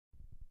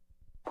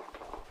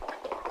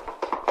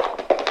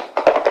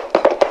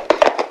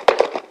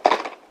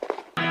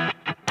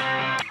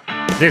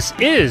This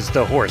is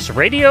the Horse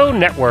Radio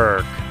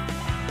Network.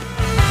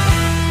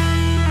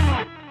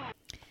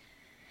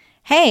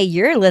 Hey,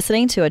 you're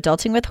listening to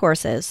Adulting with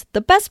Horses,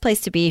 the best place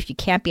to be if you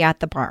can't be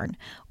at the barn.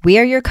 We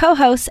are your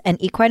co-hosts and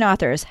equine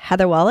authors,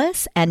 Heather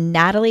Wallace and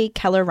Natalie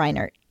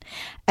Keller-Reinert.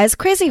 As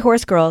crazy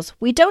horse girls,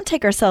 we don't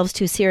take ourselves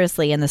too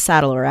seriously in the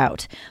saddle or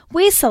out.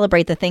 We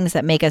celebrate the things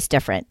that make us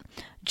different.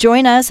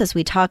 Join us as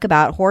we talk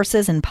about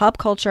horses and pop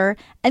culture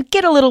and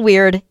get a little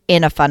weird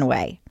in a fun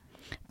way.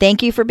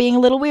 Thank you for being a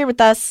little weird with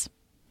us.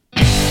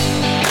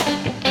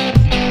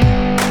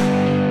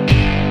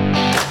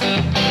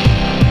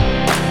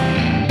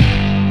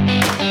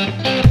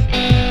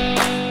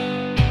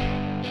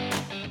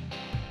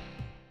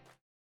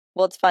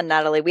 Well, it's fun,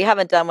 Natalie. We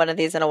haven't done one of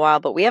these in a while,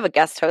 but we have a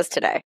guest host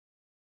today.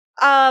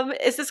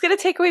 Is this going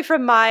to take away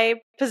from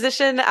my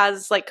position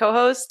as like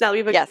co-host? Now we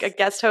have a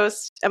guest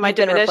host. Am I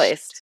diminished?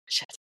 Replaced?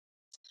 Shit.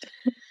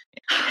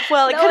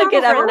 Well, it could have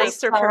been a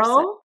nicer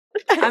person.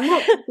 I'm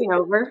not taking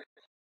over.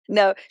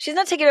 No, she's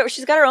not taking it over.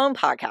 She's got her own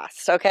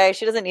podcast, okay?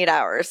 She doesn't need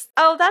ours.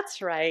 Oh,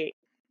 that's right.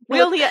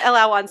 We only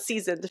allow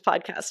on-seasoned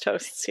podcast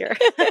hosts here.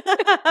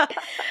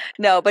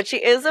 No, but she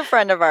is a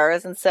friend of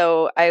ours, and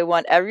so I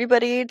want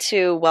everybody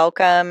to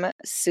welcome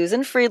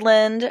Susan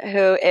Friedland,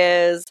 who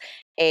is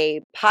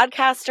a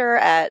podcaster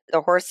at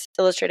the Horse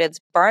Illustrated's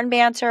Barn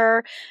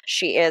Banter.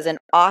 She is an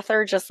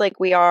author just like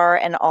we are,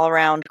 an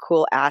all-around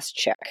cool-ass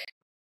chick.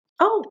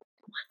 Oh,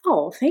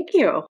 wow. Thank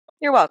you.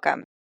 You're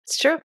welcome. It's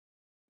true.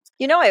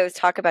 You know I always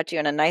talk about you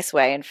in a nice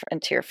way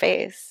into your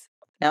face.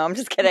 No, I'm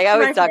just kidding. I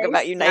always talk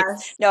about you nice.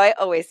 Yes. No, I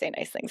always say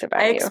nice things about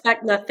you. I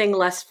expect nothing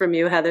less from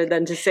you, Heather,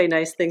 than to say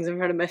nice things in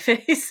front of my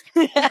face.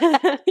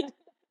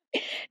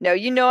 No,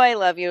 you know I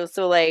love you.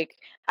 So like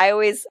I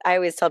always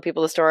tell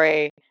people the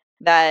story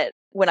that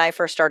when I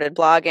first started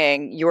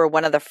blogging, you were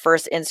one of the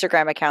first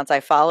Instagram accounts I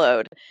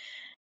followed.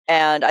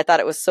 And I thought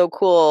it was so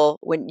cool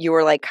when you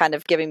were like kind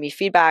of giving me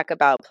feedback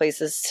about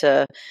places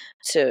to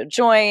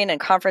join and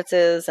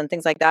conferences and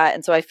things like that.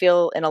 And so I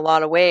feel in a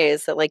lot of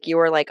ways that like you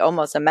were like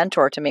almost a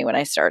mentor to me when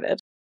I started.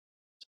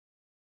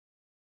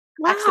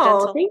 Wow,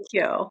 Accidental. Thank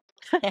you.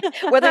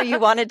 Whether you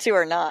wanted to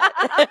or not.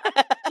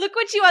 Look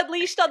what you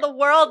unleashed on the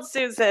world,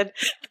 Susan.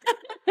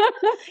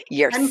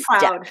 I'm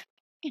proud.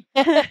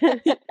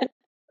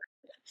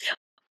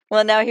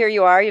 Well, now here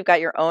you are. You've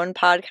got your own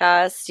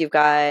podcast. You've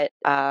got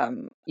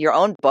your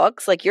own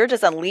books. Like you're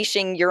just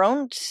unleashing your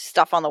own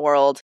stuff on the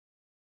world.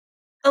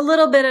 A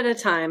little bit at a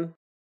time.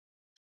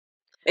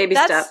 Baby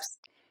steps.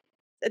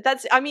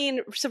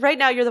 So right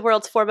now you're the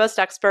world's foremost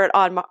expert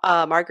on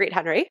Marguerite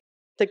Henry,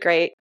 the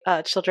great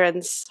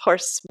children's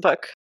horse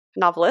book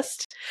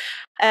novelist,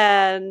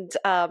 and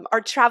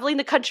are traveling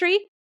the country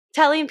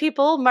telling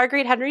people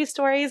Marguerite Henry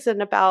stories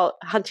and about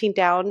hunting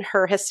down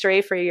her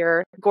history for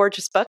your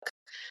gorgeous book.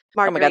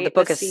 Marguerite, oh my God, the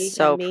book is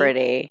so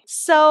pretty.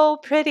 So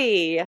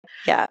pretty.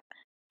 Yeah.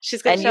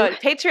 She's going to show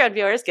it. Patreon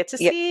viewers get to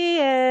see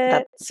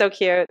it. So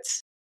cute.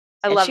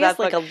 I love that book. She has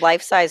like a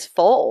life-size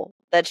foal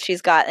that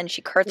she's got, and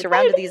she carts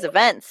around to these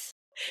events.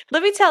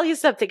 Let me tell you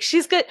something.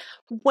 She's good.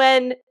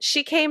 When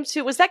she came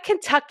to, was that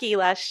Kentucky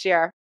last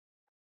year?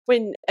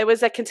 When it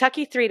was a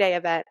Kentucky 3-day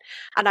event,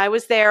 and I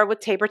was there with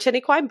Taborton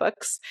Equine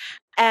Books,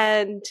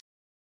 and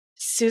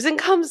Susan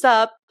comes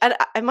up, and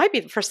it might be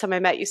the first time I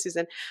met you,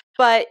 Susan,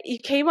 but you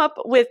came up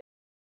with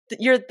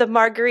the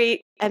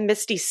Marguerite and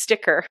Misty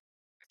sticker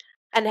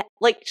and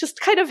like just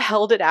kind of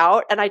held it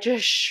out, and I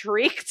just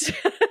shrieked. See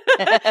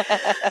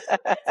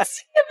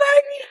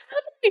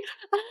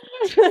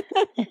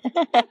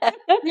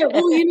Yeah,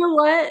 well, you know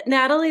what,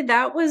 Natalie,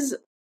 that was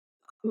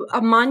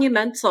a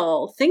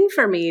monumental thing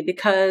for me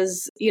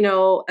because, you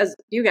know, as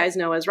you guys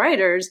know, as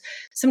writers,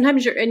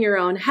 sometimes you're in your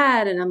own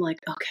head and I'm like,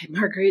 okay,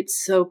 Marguerite's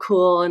so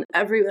cool. And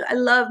I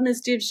love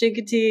Misty of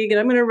Chincoteague and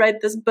I'm going to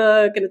write this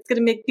book and it's going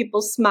to make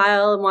people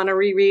smile and want to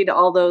reread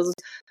all those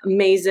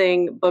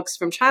amazing books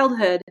from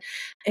childhood.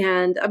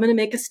 And I'm going to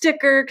make a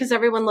sticker because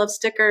everyone loves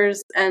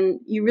stickers. And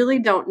you really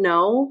don't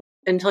know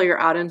until you're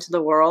out into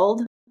the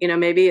world. You know,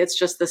 maybe it's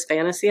just this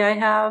fantasy I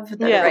have.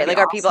 Yeah, right. Like,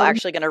 are people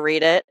actually going to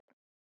read it?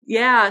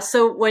 Yeah.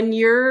 So when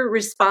your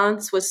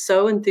response was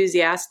so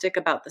enthusiastic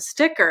about the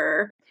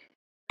sticker,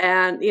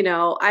 and, you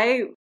know,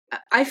 I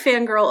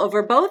fangirl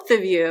over both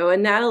of you,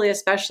 and Natalie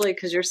especially,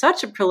 because you're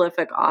such a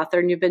prolific author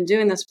and you've been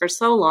doing this for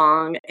so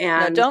long.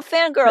 And no, don't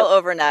fangirl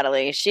over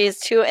Natalie. She's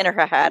too in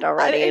her head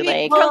already. I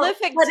mean,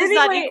 prolific does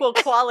not equal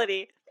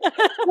quality.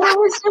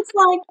 Well, it's just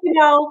like, you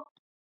know,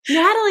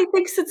 Natalie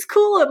thinks it's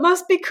cool. It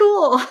must be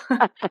cool.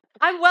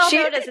 I'm well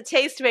known as a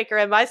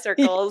tastemaker in my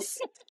circles.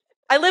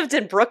 I lived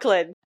in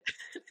Brooklyn.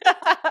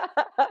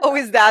 Oh,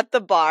 is that the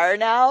bar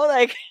now?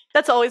 Like,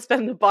 that's always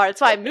been the bar.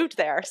 That's why I moved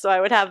there, so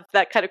I would have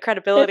that kind of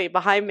credibility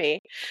behind me.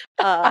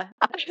 The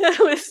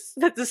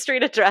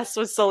street address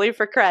was solely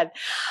for cred.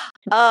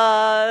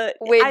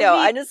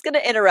 I'm just going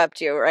to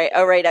interrupt you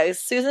right now.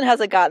 Susan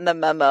hasn't gotten the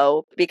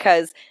memo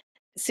because,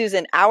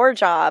 Susan, our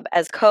job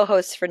as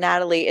co-hosts for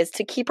Natalie is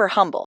to keep her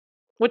humble.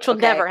 Which will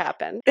never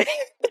happen.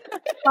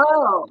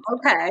 Oh,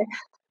 okay.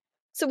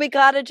 So we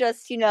got to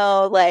just,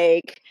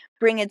 like,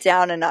 bring it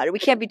down a notch. We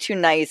can't be too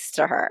nice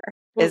to her.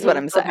 is what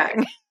I'm Okay.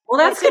 saying. Well,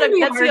 That's gonna be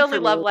that's the hard only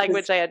for love me, 'cause-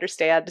 language I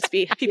understand. Is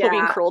people being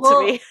Yeah. cruel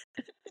Well, to me.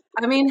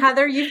 I mean,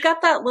 Heather, you've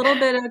got that little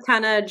bit of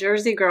kind of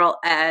Jersey girl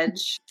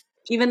edge,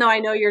 even though I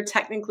know you're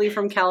technically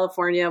from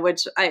California,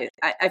 which I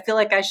feel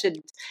like I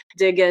should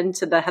dig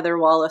into the Heather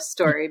Wallace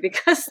story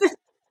because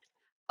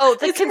Oh,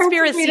 the it's hard for me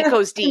conspiracy to-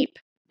 goes deep.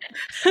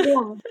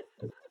 Yeah.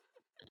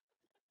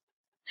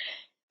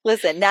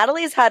 Listen,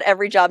 Natalie's had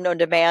every job known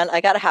to man.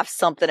 I got to have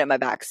something in my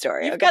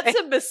backstory. You've okay? got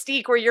some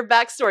mystique where your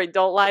backstory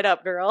don't line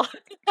up, girl.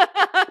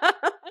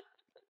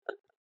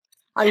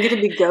 I'm going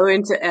to be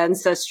going to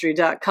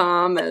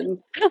ancestry.com and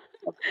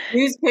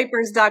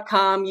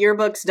newspapers.com,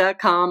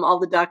 yearbooks.com, all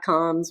the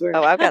 .coms.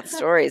 Oh, I've got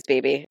stories,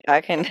 baby.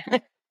 I can.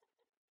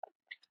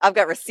 I've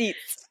got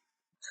receipts.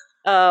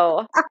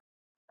 Oh, but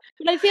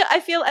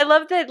I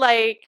love that.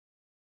 Like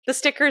the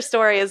sticker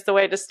story is the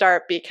way to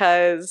start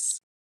because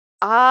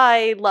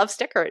I love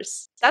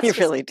stickers. That's You just,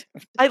 really do.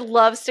 I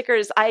love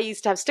stickers. I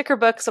used to have sticker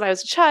books when I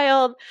was a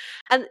child,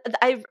 and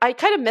I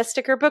kind of miss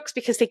sticker books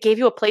because they gave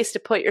you a place to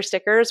put your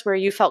stickers where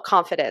you felt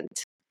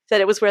confident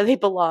that it was where they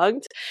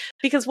belonged.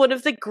 Because one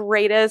of the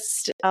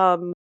greatest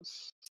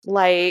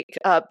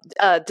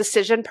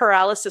decision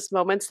paralysis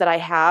moments that I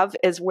have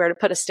is where to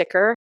put a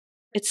sticker.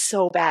 It's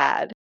so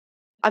bad.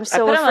 I'm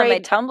so I put them on my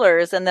afraid.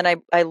 tumblers, and then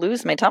I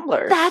lose my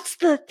tumblers. That's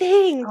the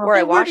thing. or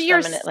I And where wash do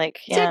your them, and it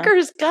yeah.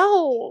 stickers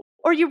go?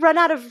 Or you run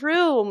out of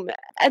room,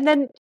 and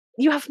then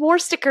you have more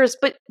stickers.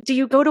 But do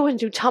you go to a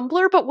new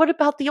tumbler? But what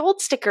about the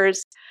old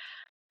stickers?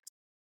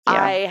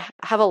 Yeah. I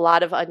have a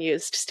lot of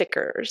unused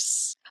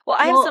stickers. Well,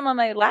 I have some on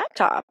my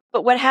laptop,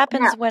 but what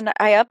happens when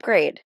I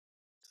upgrade?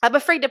 I'm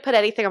afraid to put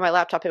anything on my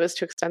laptop. It was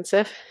too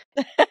expensive.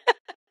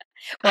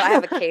 Well, I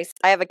have a case.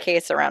 I have a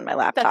case around my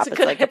laptop. It's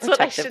like a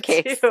protective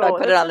case. So I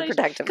put it on the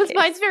protective case. Because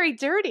mine's very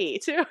dirty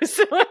too,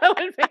 so that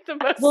would make the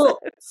most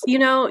sense. You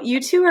know, you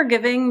two are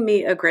giving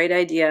me a great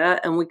idea,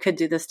 and we could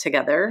do this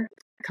together.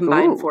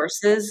 Combine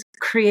forces,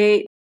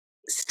 create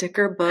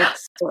sticker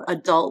books for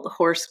adult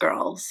horse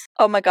girls.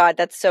 Oh my God,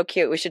 that's so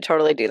cute. We should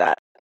totally do that.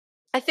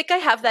 I think I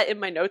have that in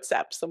my notes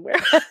app somewhere.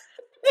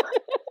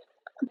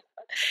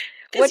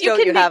 What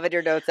don't you have in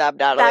your notes app,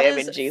 Natalie? I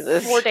mean,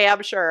 Jesus. For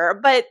damn sure.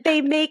 But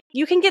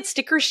you can get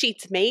sticker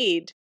sheets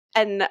made.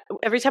 And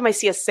every time I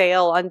see a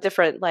sale on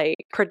different like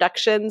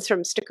productions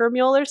from Sticker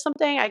Mule or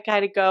something, I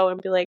kind of go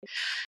and be like,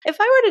 if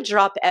I were to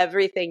drop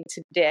everything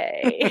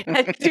today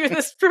and do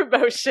this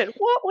promotion,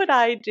 what would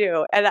I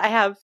do? And I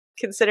have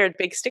considered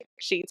big sticker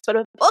sheets, but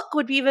a book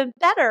would be even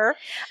better.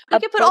 We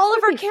could put all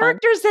of our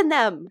characters in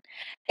them.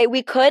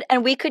 We could,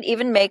 and we could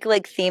even make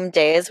like themed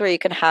days where you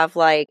can have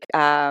like,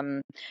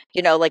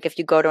 like if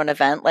you go to an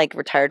event like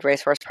Retired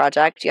Racehorse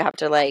Project, you have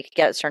to like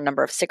get a certain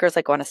number of stickers,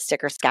 like go on a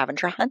sticker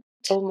scavenger hunt.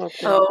 Oh my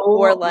God.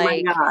 Or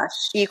like my gosh.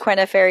 Equine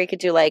Affair, you could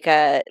do like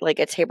a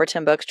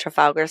Taborton Books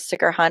Trafalgar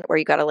sticker hunt where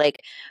you got to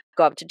like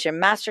go up to Jim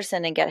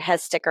Masterson and get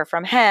his sticker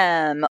from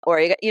him, or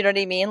you know what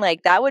I mean?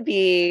 Like that would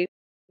be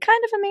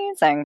kind of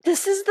amazing.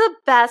 This is the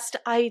best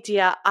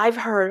idea I've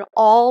heard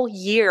all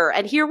year.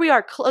 And here we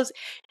are close,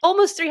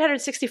 almost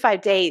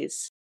 365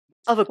 days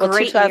of a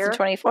great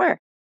 2024. year.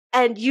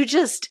 And you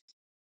just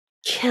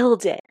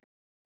killed it.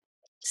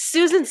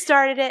 Susan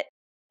started it.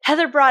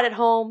 Heather brought it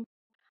home.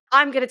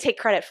 I'm going to take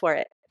credit for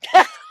it.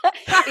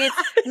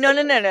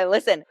 No.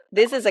 Listen,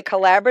 this is a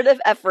collaborative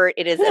effort.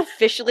 It is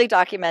officially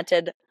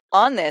documented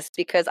on this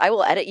because I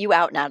will edit you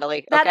out,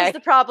 Natalie. That is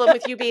the problem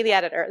with you being the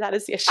editor. That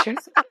is the issue.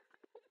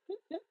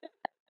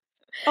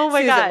 Oh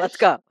my Susan, gosh. let's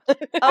go.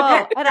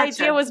 An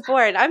idea was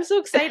born. I'm so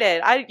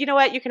excited. You know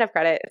what? You can have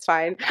credit. It's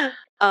fine.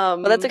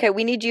 Well, that's okay.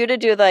 We need you to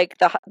do like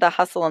the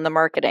hustle and the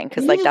marketing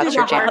because like that's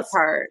your jam.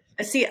 Part.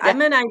 See, I'm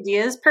an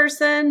ideas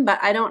person, but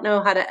I don't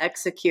know how to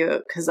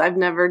execute because I've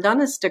never done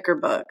a sticker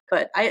book.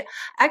 But I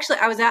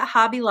was at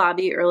Hobby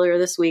Lobby earlier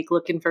this week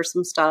looking for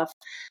some stuff,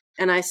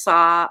 and I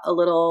saw a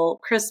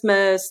little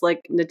Christmas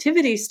like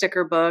nativity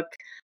sticker book,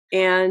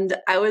 and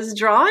I was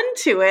drawn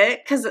to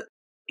it because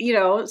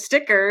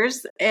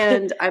stickers,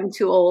 and I'm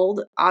too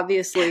old,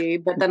 obviously.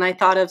 But then I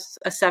thought of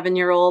a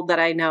 7-year-old that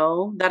I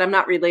know that I'm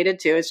not related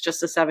to. It's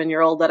just a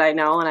 7-year-old that I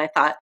know. And I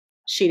thought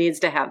she needs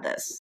to have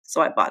this.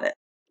 So I bought it.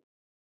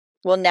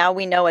 Well, now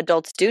we know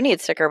adults do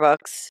need sticker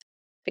books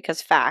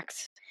because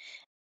facts.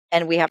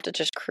 And we have to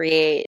just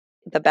create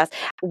the best.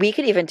 We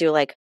could even do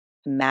like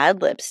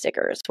Mad Lib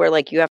stickers where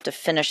like you have to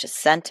finish a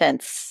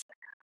sentence,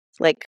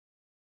 like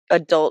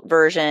adult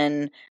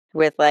version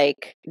with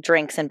like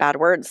drinks and bad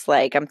words.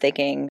 Like I'm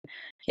thinking,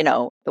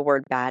 the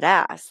word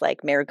badass,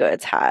 like Mayor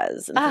Goods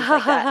has and things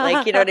like that.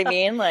 Like, you know what I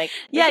mean? Like,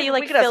 yeah, you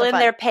like fill in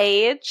their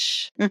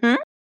page. Mm-hmm.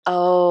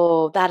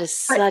 Oh, that is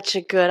such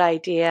a good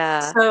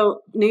idea. So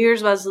New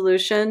Year's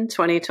resolution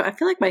 2020. I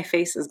feel like my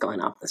face is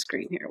going off the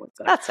screen here. What's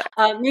that? That's it.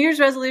 New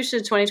Year's resolution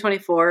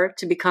 2024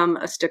 to become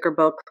a sticker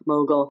book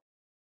mogul.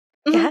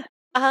 Yeah.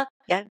 Uh-huh.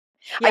 Yeah.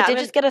 I did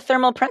just get a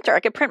thermal printer. I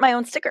could print my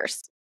own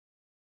stickers.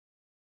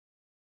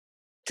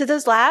 Do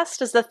those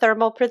last? Is the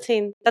thermal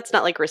printing, that's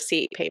not like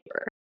receipt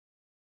paper.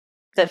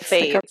 that It's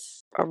like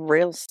fades. a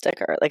real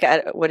sticker. Like,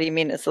 what do you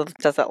mean? Does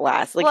it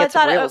last? Like, Well, I it's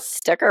thought real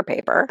sticker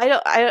paper. we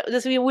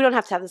don't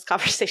have to have this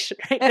conversation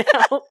right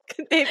now.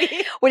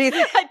 Maybe. What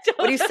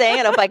are you saying?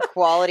 I don't buy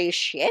quality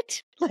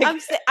shit. Like,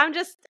 I'm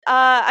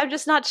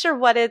just not sure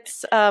what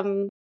it's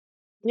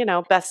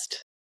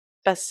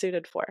best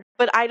suited for.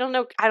 But I don't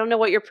know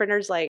what your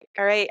printer's like.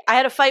 All right. I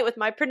had a fight with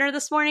my printer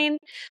this morning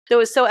that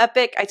was so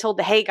epic. I told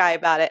the Hey guy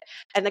about it.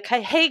 And the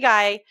Hey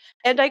guy,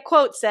 and I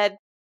quote, said,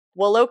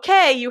 "Well,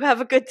 okay, you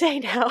have a good day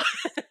now."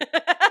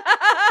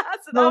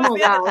 So that was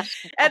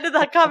the end of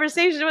the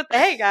conversation with the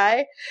Hey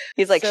guy.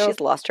 He's like, she's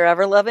lost her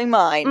ever-loving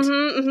mind.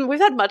 Mm-hmm. We've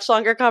had much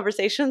longer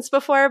conversations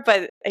before,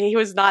 but he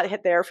was not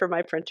there for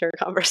my printer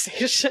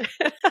conversation.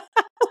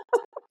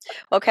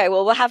 Okay,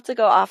 well, we'll have to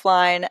go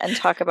offline and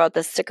talk about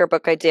the sticker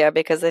book idea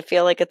because I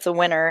feel like it's a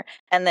winner.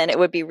 And then it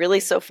would be really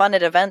so fun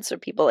at events where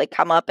people like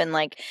come up and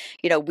like,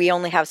 we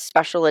only have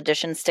special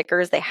edition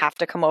stickers. They have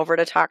to come over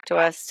to talk to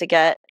us to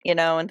get,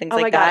 and things like that.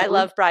 Oh my God, I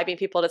love bribing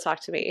people to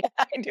talk to me.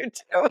 I do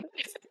too.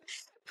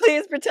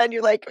 Please pretend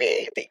you like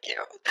me. Thank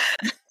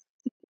you.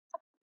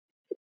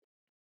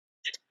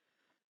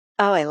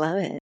 Oh, I love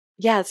it.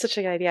 Yeah, it's such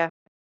a good idea.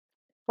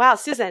 Wow,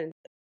 Susan.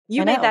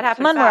 You made that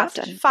happen more fast.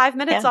 often. 5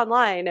 minutes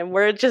online, and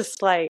we're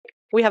just like,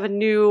 we have a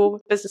new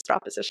business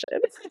proposition.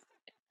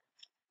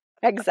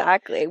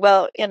 Exactly.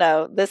 Well,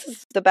 this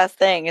is the best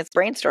thing. It's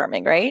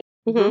brainstorming, right?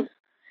 Mm-hmm.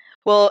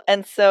 Well,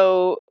 and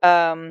so,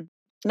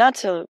 not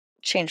to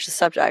change the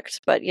subject,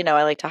 but,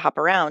 I like to hop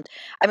around.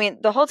 I mean,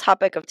 the whole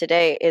topic of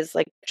today is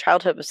like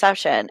childhood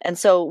obsession. And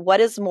so what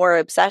is more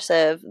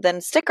obsessive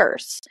than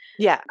stickers?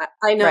 Yeah.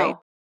 I know. Right?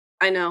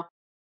 I know.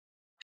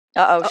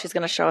 Uh-oh, she's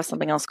going to show us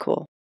something else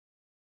cool.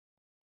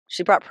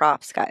 She brought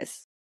props,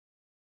 guys.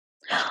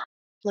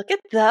 Look at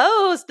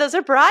those. Those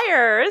are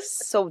Briars.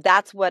 So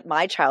that's what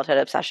my childhood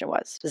obsession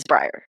was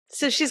Briar.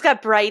 So she's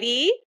got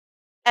Brighty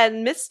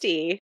and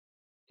Misty,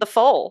 the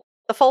full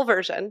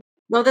version.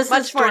 Well, this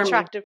much is Stormy. more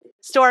attractive.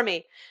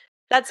 Stormy.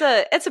 That's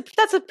a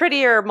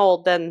prettier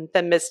mold than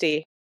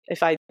Misty,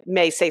 if I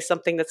may say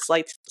something that's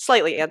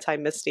slightly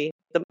anti-Misty.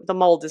 The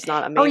mold is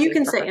not amazing. Oh, you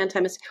can say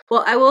anti-Misty.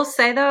 Well, I will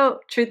say though,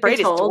 truth be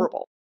told,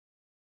 adorable.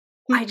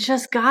 I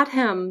just got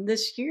him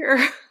this year.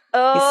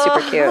 Oh,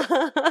 he's super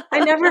cute. I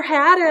never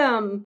had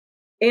him.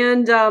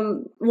 And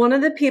one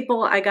of the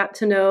people I got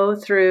to know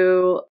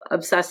through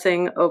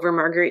obsessing over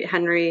Marguerite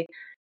Henry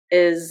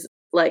is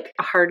like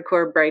a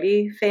hardcore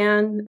Brighty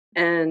fan.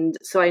 And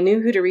so I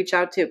knew who to reach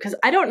out to because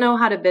I don't know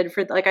how to bid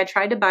for, like I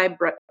tried to buy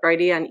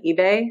Brighty on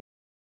eBay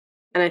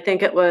and I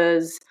think it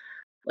was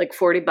like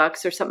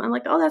 $40 or something. I'm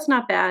like, oh, that's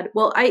not bad.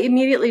 Well, I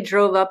immediately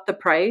drove up the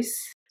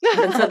price.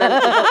 And so then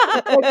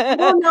I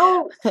don't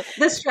know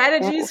the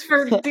strategies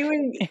for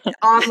doing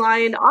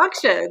online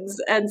auctions.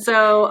 And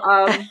so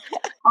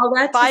all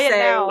that buy to say, it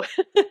now.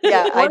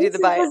 Yeah, I do the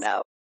buy it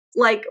now.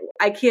 Like,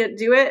 I can't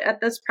do it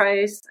at this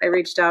price. I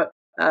reached out.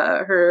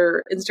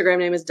 Her Instagram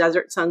name is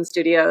Desert Sun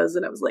Studios.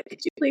 And I was like, could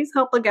you please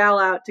help a gal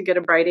out to get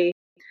a Brighty?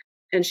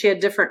 And she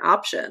had different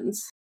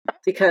options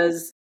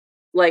because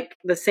like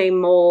the same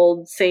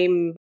mold,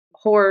 same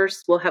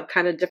horse will have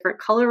kind of different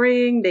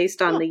coloring based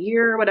on the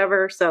year or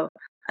whatever. So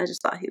I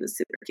just thought he was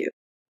super cute.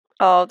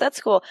 Oh, that's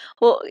cool.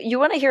 Well, you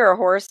want to hear a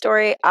horror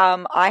story?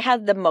 I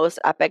had the most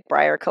epic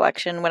Briar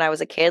collection when I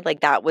was a kid. Like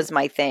that was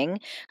my thing,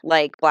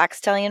 like Black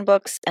Stallion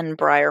books and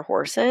Briar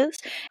horses.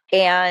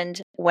 And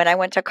when I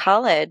went to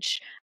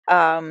college,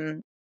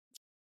 my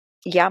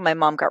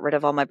mom got rid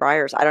of all my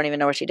Briars. I don't even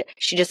know what she did.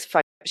 She just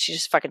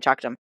fucking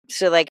chucked them.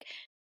 So like,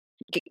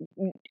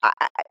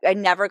 I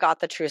never got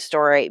the true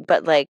story,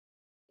 but like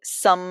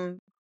some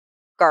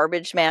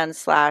garbage man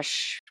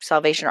 /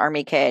 Salvation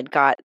Army kid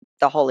got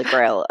the holy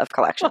grail of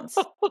collections.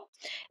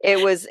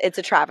 It's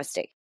a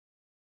travesty.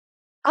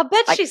 I'll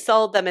bet she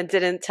sold them and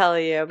didn't tell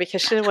you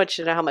because she didn't want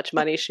you to know how much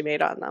money she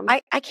made on them.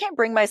 I can't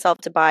bring myself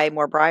to buy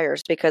more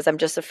Briars because I'm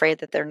just afraid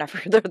that they're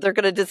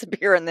going to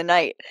disappear in the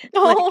night.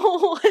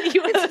 Oh,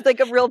 it's like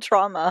a real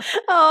trauma.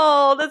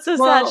 Oh, that's so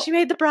sad. She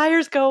made the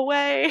Briars go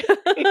away.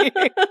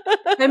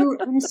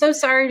 I'm so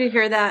sorry to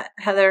hear that,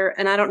 Heather.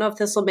 And I don't know if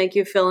this will make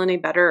you feel any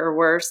better or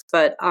worse,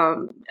 but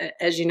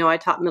as you know, I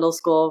taught middle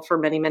school for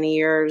many, many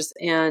years,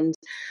 and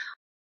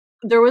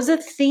there was a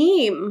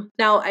theme.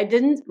 Now, I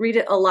didn't read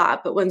it a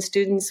lot, but when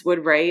students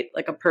would write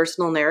like a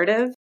personal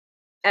narrative,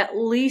 at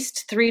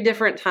least 3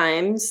 different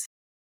times,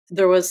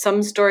 there was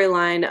some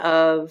storyline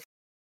of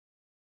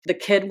the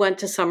kid went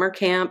to summer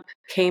camp,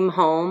 came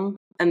home,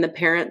 and the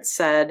parents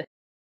said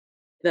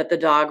that the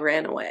dog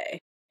ran away.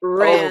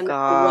 Ran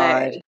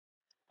away.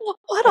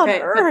 What on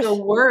earth? But the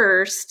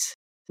worst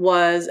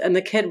was, and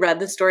the kid read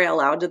the story out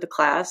loud to the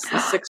class, the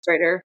 6th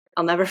grader.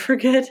 I'll never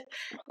forget.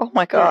 Oh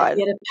my God.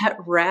 He had a pet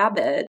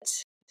rabbit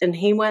and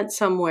he went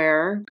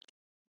somewhere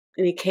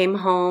and he came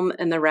home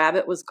and the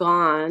rabbit was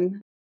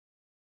gone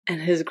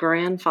and his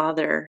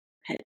grandfather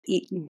had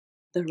eaten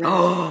the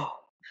rabbit.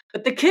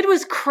 But the kid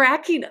was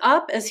cracking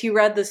up as he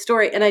read the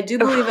story. And I do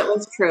believe it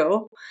was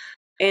true.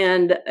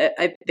 And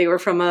they were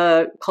from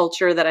a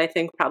culture that I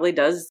think probably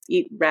does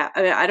eat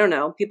I mean, I don't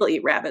know. People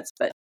eat rabbits,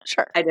 but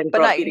Sure. I didn't But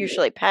grow up not eating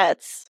usually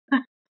pets.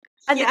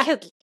 And Yeah. the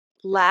kid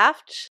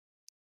laughed.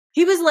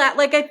 He was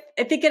like, I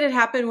think it had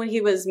happened when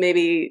he was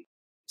maybe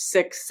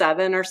 6,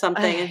 7 or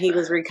something, and he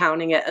was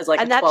recounting it as like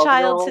And a that 12-year-old.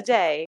 child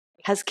today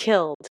has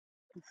killed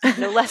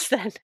no less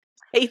than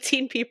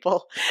 18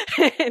 people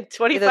in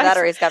 25 Either that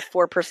or he's got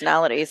 4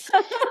 personalities.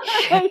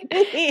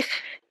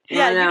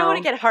 Yeah, I you don't want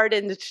to know. get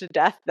hardened to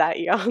death that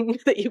young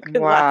that you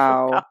can Wow.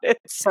 laugh about it.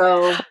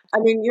 So, I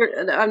mean,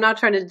 I'm not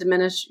trying to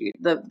diminish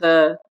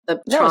the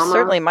No, trauma.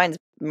 certainly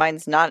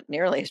mine's not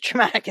nearly as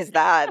traumatic as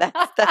that.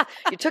 That's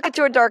you took it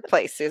to a dark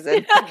place,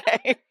 Susan.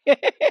 Okay.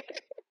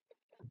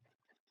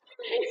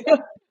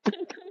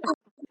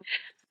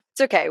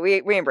 It's okay.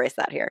 We embrace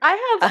that here.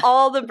 I have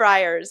all the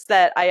briars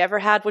that I ever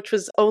had, which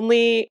was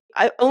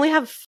I only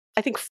have,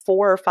 I think,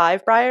 4 or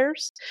 5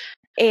 briars.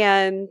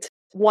 And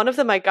one of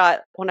them I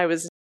got when I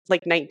was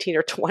like 19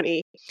 or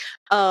 20.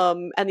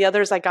 And the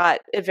others I got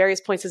at various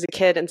points as a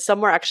kid. And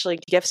some were actually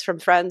gifts from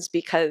friends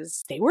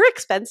because they were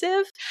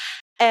expensive.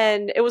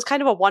 And it was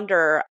kind of a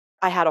wonder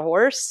I had a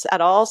horse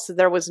at all. So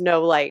there was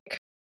no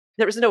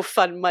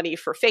fun money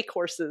for fake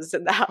horses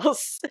in the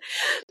house.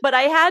 But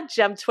I had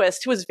Gem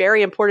Twist, who was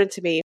very important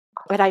to me.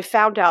 But I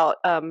found out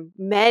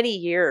many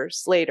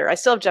years later, I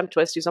still have Gem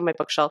Twist, who's on my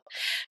bookshelf,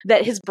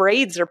 that his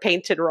braids are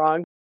painted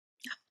wrong.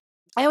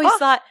 I always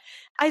thought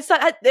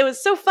it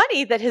was so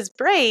funny that his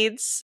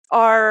braids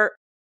are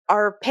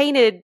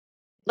painted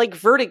like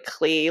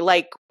vertically,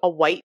 like a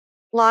white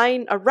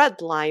line, a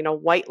red line, a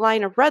white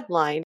line, a red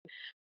line,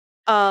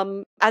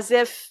 as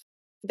if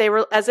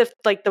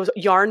like the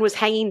yarn was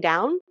hanging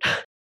down.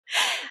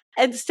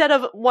 Instead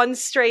of one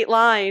straight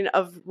line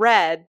of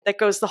red that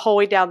goes the whole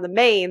way down the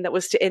mane that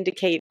was to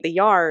indicate the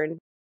yarn.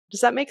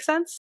 Does that make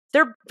sense?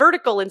 They're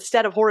vertical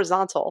instead of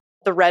horizontal,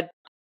 the red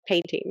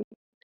painting.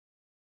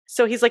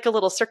 So he's like a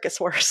little circus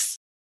horse.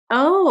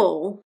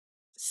 Oh.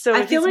 So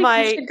I feel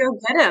like you should go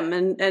get him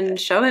and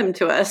show him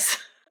to us.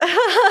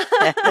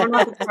 I don't know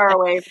if it's far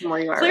away from where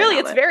you are. Clearly,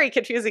 right now, it's a very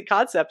confusing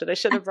concept, and I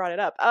shouldn't have brought it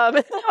up.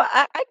 No,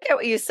 I get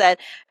what you said.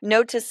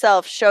 Note to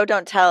self: show,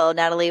 don't tell.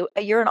 Natalie,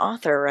 you're an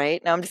author, right?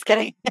 No, I'm just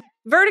kidding.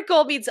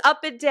 Vertical means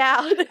up and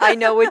down. I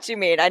know what you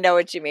mean.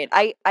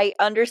 I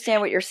understand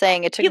what you're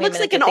saying. It took He me a looks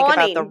minute like to an think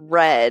about the awning.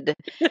 red,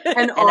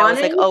 And I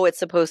was like, awning? oh, it's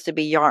supposed to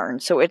be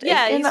yarn. So He's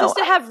supposed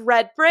to have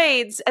red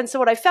braids, and so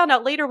what I found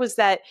out later was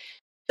that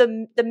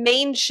the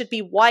mane should be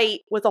white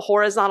with a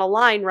horizontal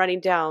line running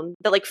down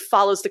that like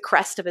follows the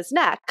crest of his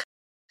neck,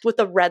 with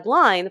a red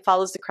line that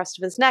follows the crest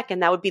of his neck,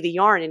 and that would be the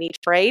yarn in each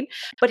braid.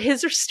 But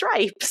his are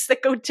stripes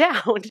that go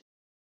down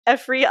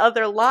every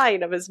other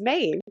line of his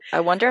mane.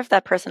 I wonder if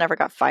that person ever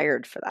got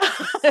fired for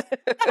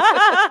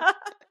that.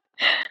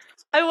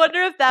 I wonder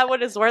if that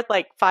one is worth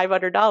like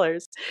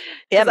 $500.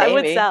 Yeah, I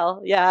would maybe.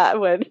 sell. Yeah, I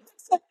would.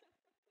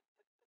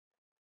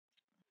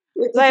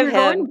 If I have you're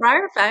going him. to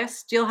Briar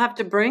Fest, you'll have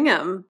to bring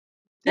him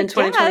in I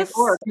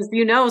 2024 guess.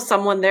 because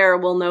someone there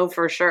will know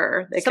for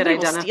sure. They Somebody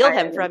could will identify steal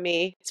him from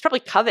me. It's probably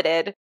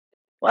coveted.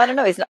 Well, I don't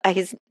know.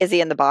 Is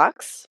he in the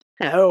box?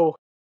 No.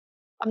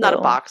 I'm not a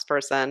No. box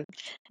person.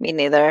 Me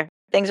neither.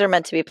 Things are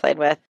meant to be played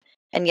with.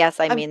 And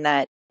yes, I mean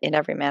that in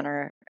every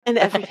manner. In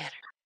every manner.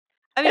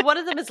 I mean, one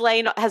of them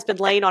has been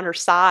laying on her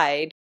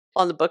side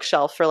on the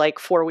bookshelf for like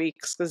 4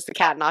 weeks because the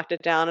cat knocked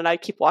it down and I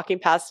keep walking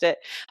past it.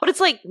 But it's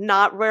like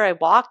not where I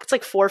walk. It's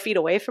like 4 feet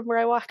away from where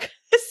I walk.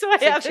 So I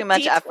It's like have too a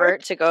much detour.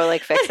 effort to go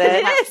like fix It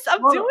it. is.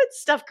 I'm doing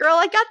stuff, girl.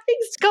 I got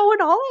things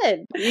going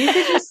on. You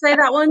could just say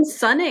that one's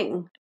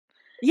sunning.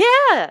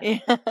 Yeah.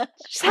 Yeah.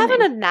 She's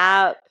having a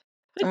nap.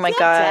 Oh my It's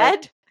God.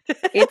 not dead.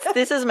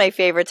 This is my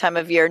favorite time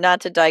of year,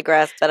 not to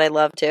digress, but I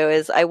love to,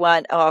 is I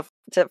went off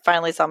to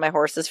finally saw my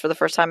horses for the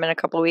first time in a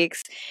couple of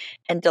weeks,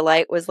 and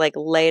Delight was like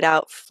laid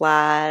out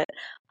flat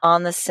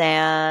on the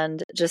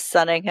sand, just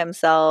sunning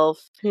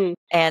himself.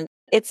 And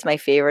it's my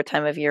favorite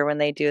time of year when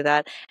they do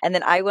that. And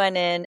then I went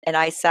in and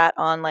I sat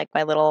on like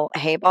my little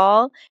hay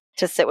ball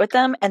to sit with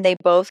them, and they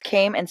both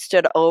came and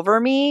stood over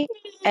me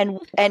and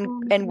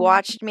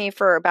watched me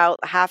for about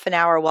half an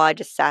hour while I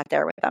just sat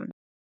there with them.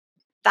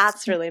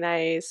 That's really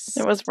nice.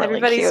 It was really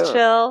Everybody's cute.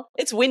 chill.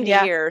 It's windy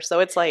Yeah. here,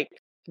 so it's like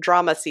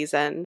drama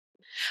season.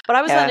 But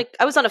I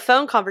was on a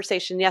phone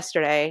conversation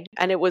yesterday,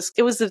 and it was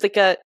like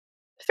a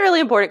fairly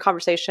important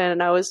conversation,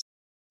 and I was,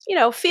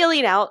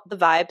 feeling out the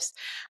vibes,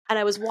 and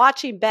I was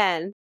watching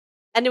Ben,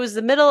 and it was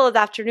the middle of the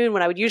afternoon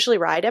when I would usually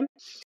ride him,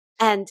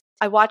 and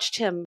I watched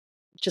him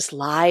just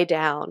lie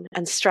down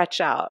and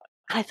stretch out.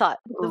 I thought,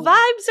 the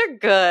vibes are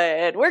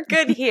good. We're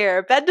good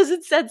here. Ben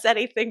doesn't sense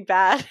anything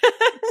bad.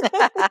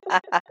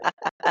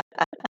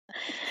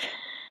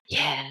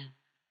 Yeah.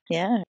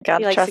 Yeah,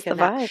 gotta trust the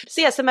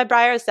vibes. So my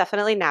Briar is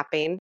definitely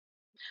napping.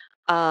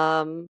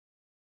 But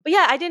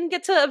yeah, I didn't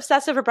get to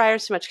obsess over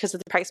Briars too much because of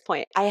the price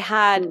point. I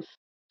had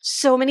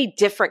so many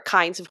different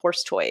kinds of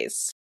horse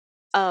toys.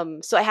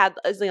 So I had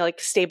like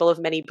stable of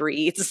many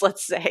breeds,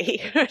 let's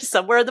say,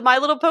 somewhere the My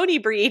Little Pony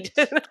breed.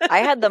 I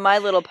had the My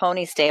Little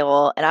Pony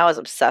stable, and I was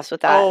obsessed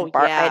with that. Oh,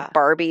 I yeah. had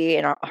Barbie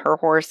and her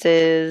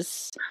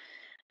horses,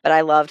 but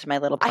I loved My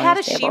Little Pony I had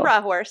a stable.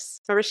 She-Ra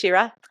horse. Remember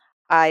She-Ra?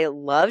 I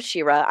love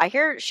She-Ra. I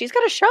hear she's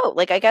got a show.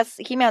 Like, I guess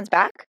He-Man's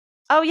back.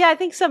 Oh yeah, I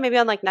think so. Maybe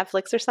on like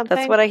Netflix or something.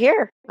 That's what I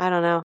hear. I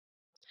don't know.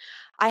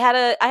 I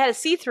had a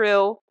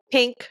see-through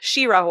pink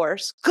She-Ra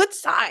horse, good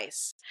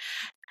size,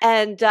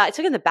 and I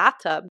took it in the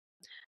bathtub.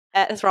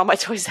 That's where all my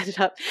toys ended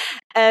up,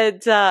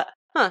 and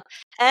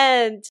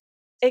and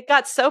it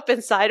got soap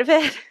inside of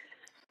it.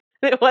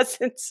 It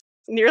wasn't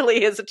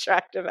nearly as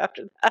attractive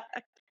after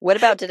that. What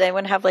about, did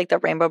anyone have like the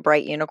Rainbow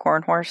Bright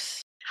unicorn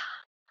horse?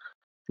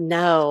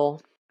 No.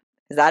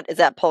 Is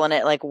that pulling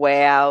it like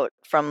way out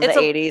from the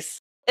 80s?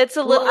 It's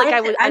a little like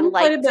I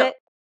liked it.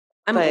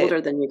 I'm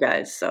older than you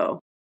guys, so.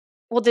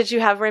 Well, did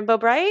you have Rainbow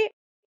Bright?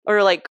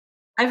 Or like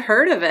I've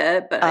heard of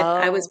it, but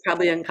I was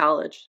probably in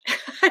college.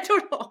 I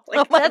don't know. Like,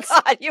 oh my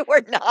God, you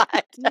were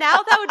not. Now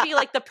that would be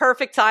like the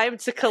perfect time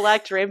to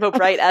collect Rainbow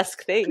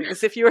Bright-esque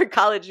things. If you were in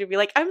college, you'd be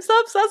like, I'm so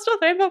obsessed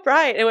with Rainbow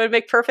Bright. It would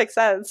make perfect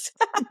sense.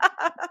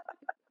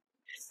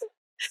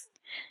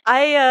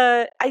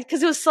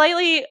 Because it was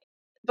slightly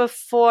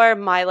before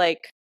my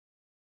like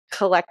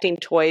collecting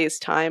toys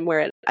time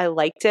where I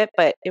liked it,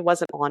 but it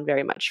wasn't on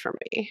very much for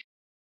me.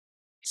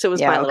 So it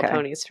was My Little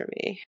Ponies for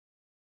me.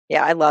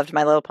 Yeah, I loved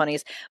My Little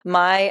Ponies.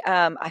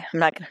 I'm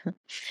not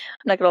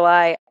gonna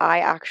lie. I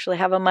actually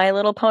have a My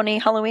Little Pony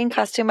Halloween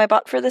costume I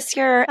bought for this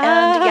year,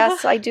 and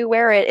yes, I do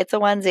wear it. It's a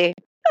onesie.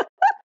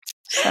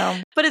 So,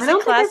 but is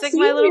it classic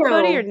My Little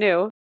Pony or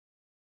new?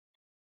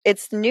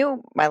 It's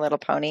new My Little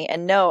Pony,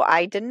 and no,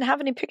 I didn't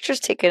have any pictures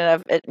taken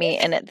of me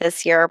in it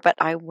this year, but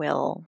I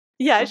will.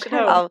 Yeah, I should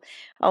hope.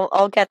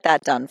 I'll get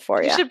that done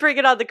for you. You should bring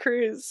it on the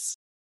cruise.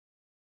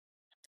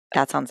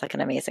 That sounds like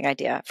an amazing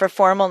idea for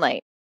formal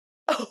night.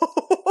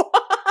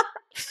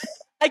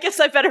 I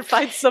guess I better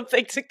find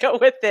something to go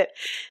with it.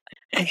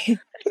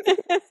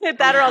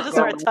 That or I'll just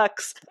wear a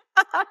tux.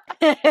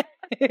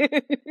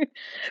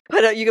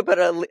 You could put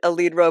a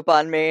lead rope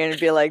on me and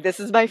be like, this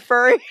is my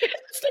furry.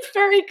 It's the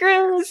furry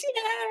cruise.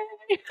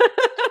 Yay!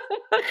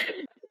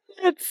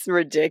 It's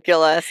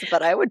ridiculous,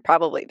 but I would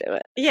probably do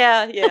it.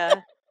 Yeah.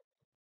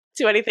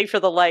 Do anything for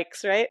the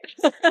likes, right?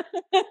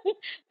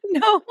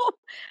 No,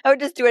 I would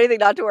just do anything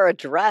not to wear a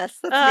dress.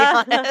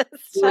 Let's be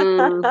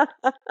honest.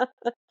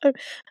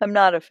 I'm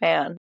not a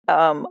fan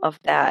of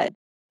that.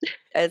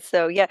 And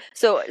so, yeah.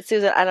 So,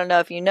 Susan, I don't know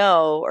if you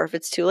know or if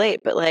it's too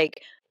late, but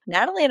like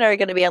Natalie and I are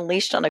going to be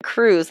unleashed on a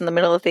cruise in the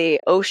middle of the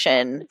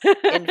ocean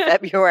in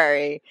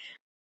February.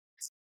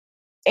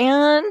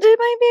 And it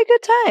might be a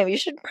good time. You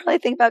should probably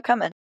think about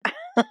coming.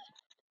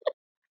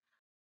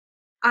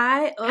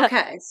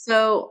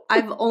 So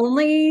I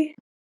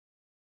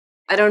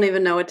don't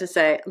even know what to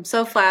say. I'm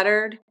so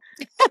flattered.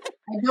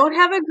 I don't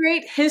have a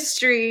great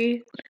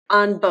history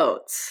on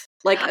boats.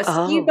 Like a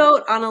ski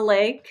boat on a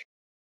lake.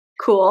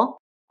 Cool.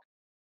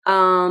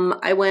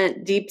 I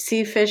went deep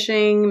sea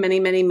fishing many,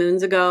 many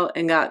moons ago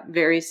and got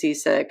very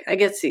seasick. I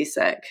get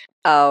seasick.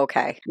 Oh,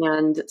 okay.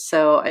 And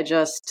so I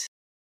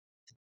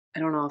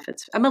don't know if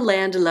I'm a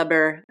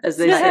landlubber, as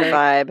they say.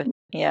 Vibe.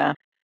 Yeah.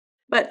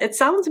 But it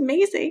sounds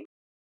amazing.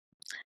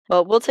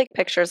 Well, we'll take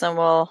pictures and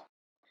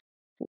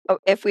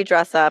if we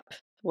dress up,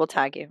 we'll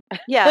tag you.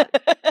 Yeah.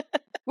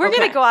 We're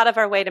going to go out of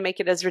our way to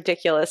make it as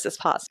ridiculous as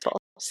possible.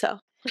 So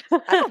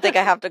I don't think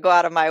I have to go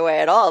out of my way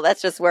at all.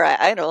 That's just where I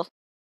idle.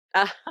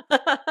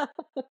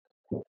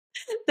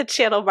 The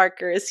channel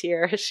marker is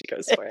here. She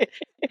goes for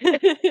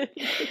it.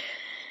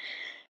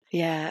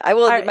 Yeah, I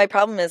will. Right. My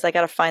problem is I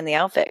got to find the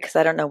outfit because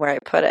I don't know where I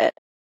put it.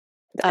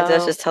 That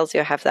just tells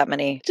you I have that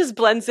many. It just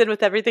blends in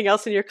with everything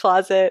else in your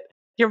closet.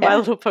 Your My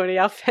Little Pony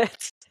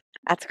outfit.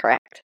 That's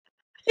correct.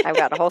 I've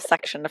got a whole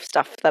section of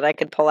stuff that I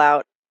could pull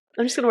out.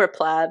 I'm just going to wear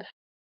plaid.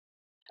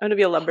 I'm going to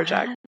be a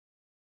lumberjack.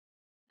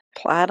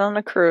 Plaid on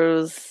a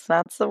cruise.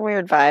 That's a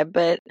weird vibe,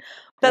 but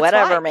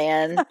whatever,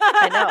 man.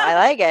 I know. I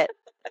like it.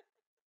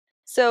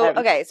 So,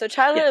 okay. So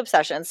childhood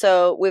obsession.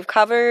 So we've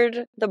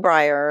covered the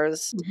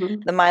Briars,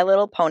 the My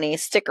Little Pony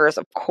stickers,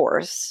 of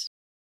course.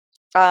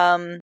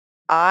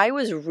 I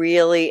was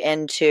really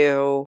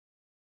into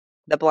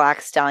the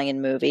Black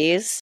Stallion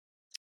movies.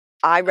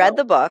 I read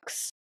the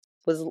books,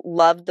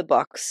 loved the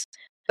books,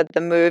 but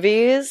the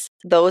movies,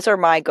 those are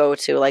my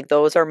go-to. Like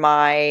those are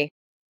my,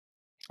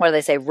 what do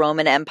they say,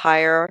 Roman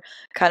Empire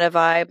kind of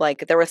vibe.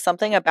 Like there was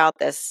something about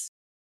this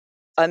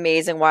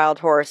amazing wild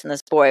horse and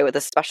this boy with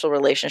a special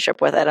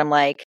relationship with it. I'm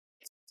like,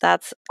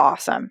 that's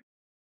awesome.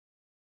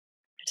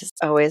 I just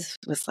always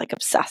was like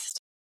obsessed.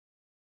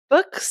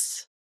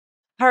 Books,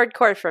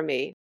 hardcore for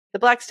me. The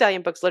Black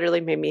Stallion books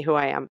literally made me who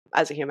I am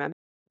as a human.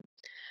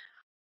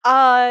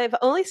 I've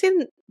only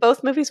seen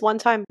both movies one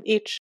time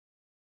each.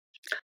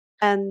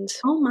 And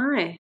oh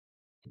my.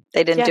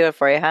 They didn't do it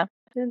for you, huh?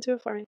 They didn't do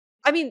it for me.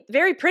 I mean,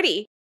 very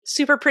pretty.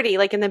 Super pretty,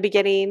 like in the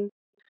beginning.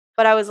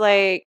 But I was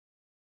like,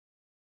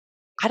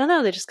 I don't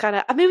know, they just kind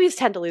of, movies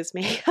tend to lose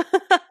me.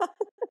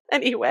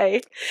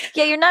 anyway.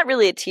 Yeah, you're not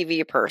really a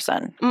TV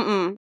person.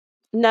 Mm-mm.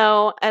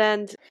 No,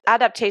 and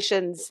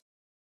adaptations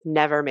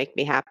never make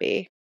me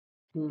happy.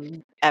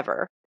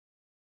 Ever.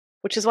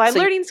 Which is why I'm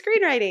learning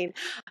screenwriting.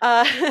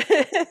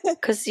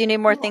 Because you need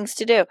more things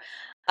to do.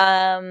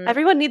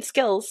 Everyone needs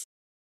skills.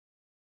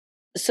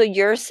 So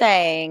you're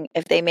saying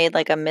if they made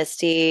like a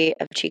Misty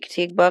of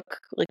Cheek book,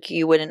 like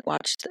you wouldn't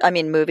watch,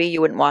 movie,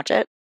 you wouldn't watch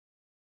it?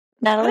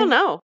 Natalie? I don't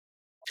know.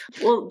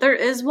 Well, there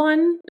is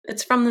one.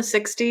 It's from the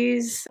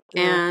 60s,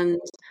 and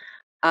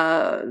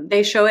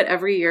they show it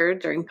every year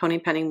during Pony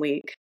Penning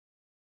Week.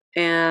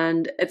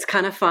 And it's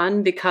kind of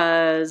fun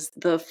because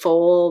the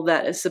foal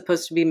that is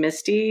supposed to be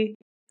Misty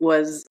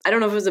was, I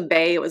don't know if it was a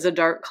bay, it was a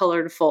dark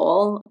colored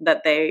foal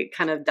that they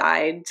kind of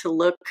dyed to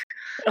look,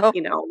 like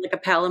a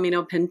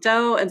Palomino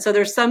Pinto. And so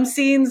there's some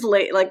scenes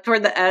late, like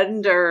toward the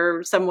end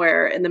or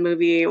somewhere in the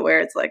movie where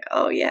it's like,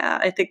 oh yeah,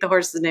 I think the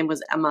horse's name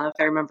was Emma, if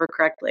I remember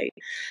correctly.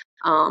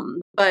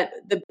 But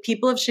the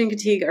people of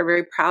Chincoteague are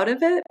very proud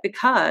of it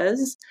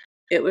because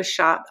it was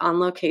shot on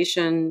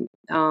location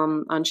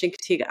on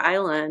Chincoteague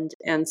Island.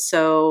 And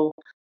so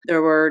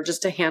there were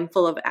just a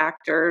handful of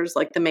actors,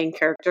 like the main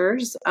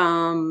characters.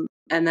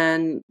 And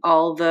then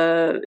all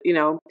the,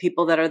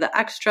 people that are the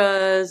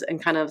extras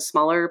and kind of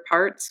smaller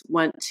parts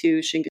went to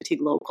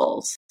Chincoteague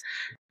locals.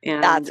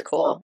 And that's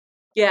cool.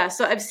 Yeah.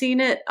 So I've seen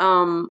it,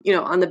 on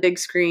the big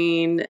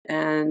screen,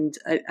 and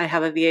I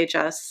have a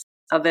VHS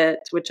of it,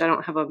 which I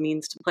don't have a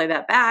means to play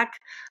that back.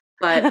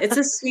 But it's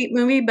a sweet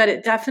movie, but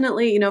it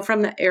definitely,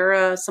 from the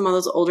era, some of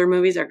those older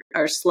movies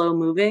are slow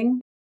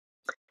moving.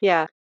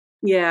 Yeah.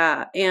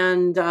 Yeah.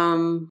 And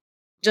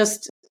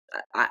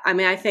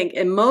I think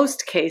in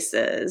most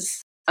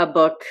cases, a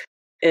book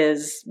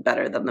is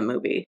better than the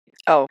movie.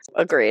 Oh,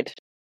 agreed.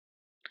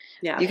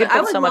 Yeah. You could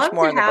put so much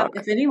more in the book.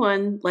 If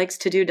anyone likes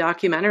to do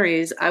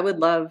documentaries, I would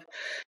love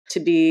to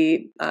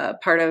be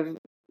part of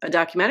a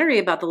documentary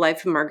about the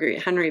life of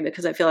Marguerite Henry,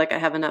 because I feel like I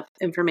have enough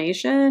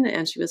information,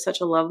 and she was such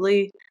a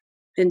lovely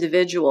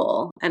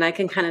individual, and I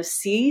can kind of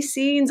see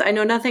scenes. I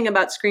know nothing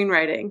about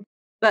screenwriting,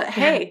 but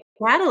hey,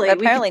 Natalie,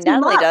 apparently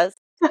Natalie does.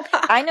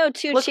 I know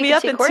two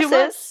Chincoteague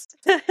horses.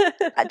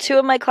 2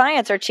 of my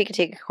clients are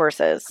Chincoteague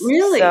horses.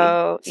 Really?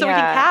 So we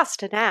can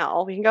cast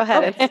now. We can go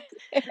ahead. Okay.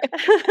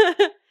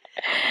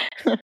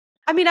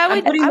 I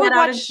would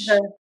watch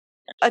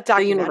a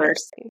documentary. The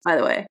universe, by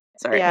the way.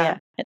 Sorry. Yeah.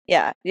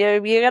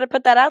 You got to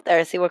put that out there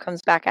and see what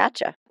comes back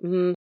at you.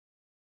 Mm-hmm.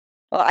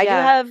 Well, I do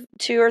have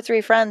 2 or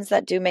 3 friends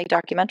that do make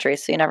documentaries,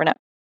 so you never know.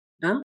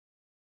 Oh?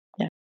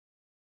 Yeah.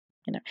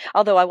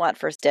 Although I want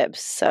first dibs,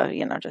 so,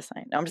 just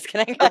saying. No, I'm just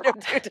kidding. I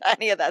don't do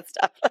any of that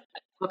stuff.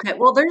 Okay.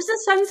 Well, there's a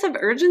sense of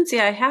urgency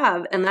I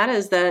have, and that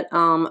is that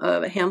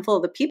a handful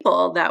of the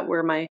people that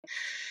were my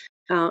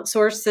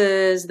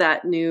sources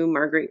that knew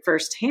Marguerite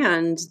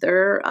firsthand,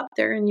 they're up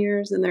there in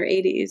years, in their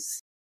 80s.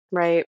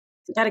 Right.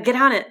 You got to get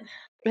on it.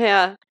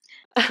 Yeah.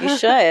 You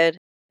should.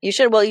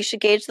 Well, you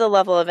should gauge the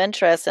level of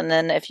interest, and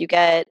then if you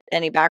get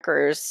any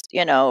backers,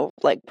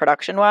 like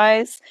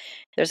production-wise,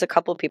 there's a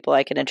couple people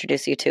I can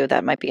introduce you to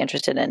that might be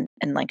interested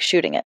in like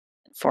shooting it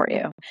for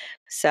you.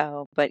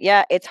 So, but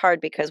yeah, it's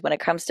hard because when it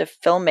comes to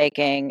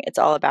filmmaking, it's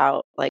all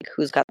about like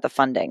who's got the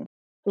funding.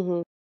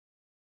 Mm-hmm.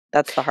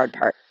 That's the hard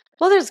part.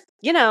 Well, there's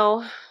I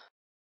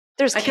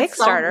can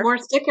sell Kickstarter. More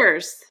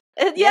stickers.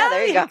 Yeah,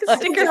 there you go.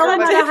 Stickers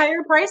on at a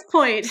higher price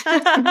point.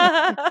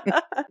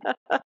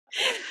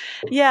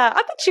 Yeah,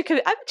 I bet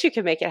you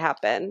could make it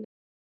happen.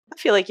 I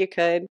feel like you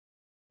could.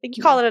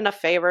 You call it enough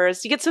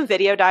favors. You get some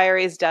video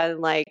diaries done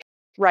like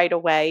right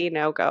away,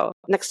 go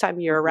next time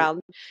you're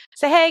around.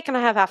 Say, hey, can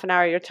I have half an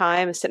hour of your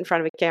time and sit in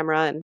front of a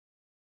camera? And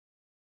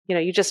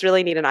you just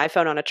really need an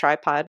iPhone on a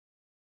tripod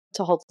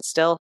to hold it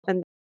still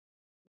and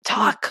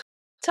talk.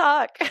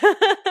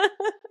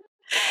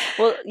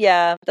 Well,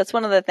 yeah, that's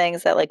one of the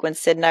things that like when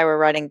Sid and I were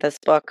writing this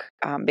book,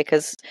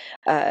 because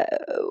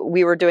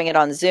we were doing it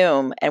on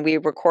Zoom and we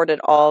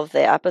recorded all of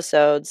the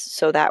episodes.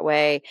 So that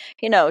way,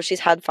 she's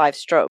had 5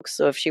 strokes.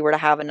 So if she were to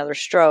have another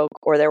stroke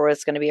or there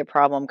was going to be a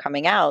problem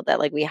coming out, that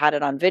like we had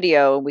it on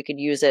video and we could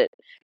use it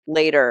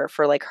later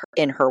for like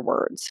in her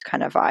words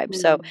kind of vibe.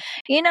 So,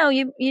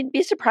 you'd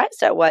be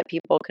surprised at what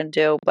people can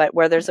do, but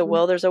where there's a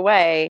will, there's a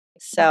way.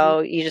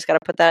 So you just got to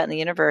put that in the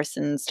universe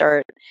and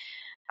start.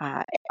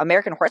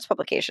 American Horse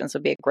Publications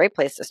would be a great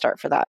place to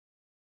start for that.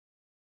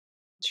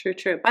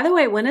 True. By the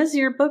way, when is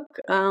your book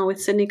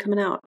with Sydney coming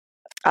out?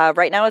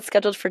 Right now it's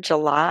scheduled for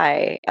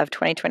July of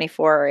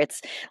 2024.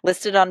 It's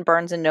listed on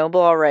Barnes &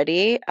 Noble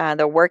already.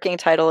 The working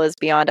title is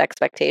Beyond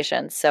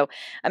Expectations. So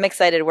I'm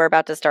excited. We're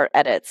about to start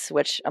edits,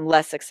 which I'm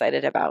less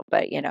excited about,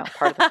 but,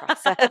 part of the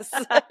process.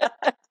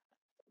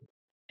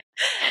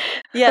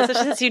 Yeah, so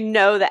since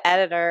the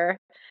editor,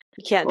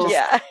 you can't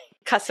just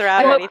cuss her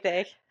out or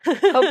anything.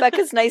 Hope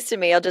Becca's nice to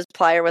me. I'll just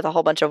ply her with a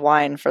whole bunch of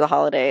wine for the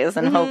holidays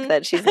and hope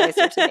that she's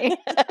nicer to me.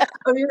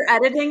 Oh, you're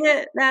editing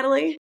it,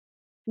 Natalie?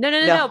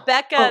 No.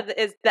 Becca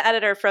is the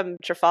editor from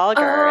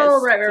Trafalgar.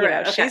 Oh,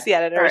 right. She's the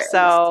editor. Right,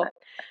 so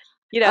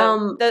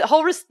The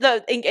whole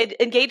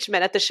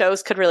engagement at the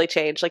shows could really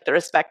change. Like the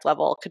respect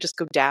level could just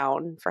go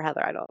down for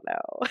Heather. I don't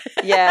know.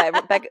 Yeah,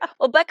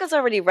 Becca's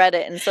already read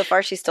it, and so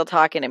far she's still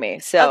talking to me.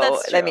 So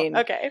that's true. I mean,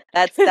 okay,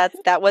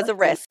 that was a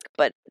risk,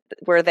 but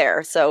we're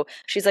there. So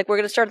she's like, we're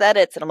gonna start the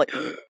edits, and I'm like,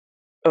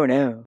 oh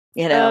no,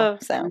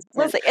 So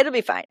we'll see. It'll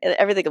be fine.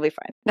 Everything will be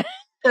fine.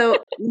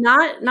 So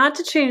not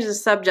to change the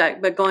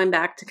subject, but going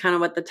back to kind of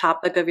what the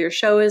topic of your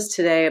show is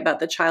today about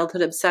the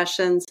childhood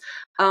obsessions.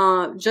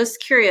 Just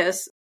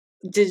curious,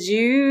 did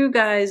you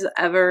guys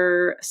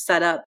ever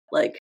set up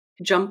like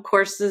jump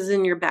courses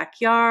in your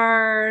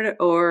backyard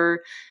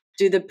or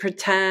do the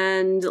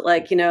pretend,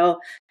 like,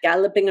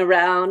 galloping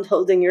around,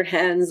 holding your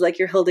hands like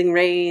you're holding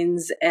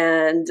reins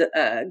and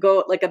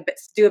go like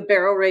do a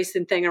barrel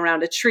racing thing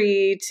around a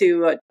tree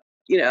to a,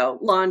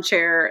 lawn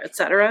chair,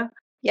 etc.?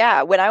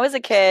 Yeah, when I was a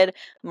kid,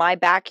 my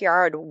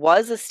backyard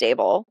was a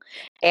stable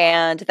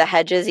and the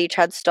hedges each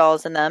had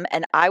stalls in them.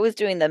 And I was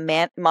doing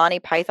the Monty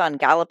Python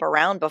gallop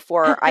around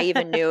before I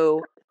even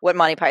knew what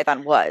Monty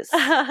Python was.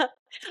 I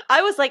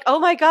was like, oh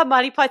my God,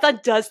 Monty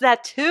Python does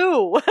that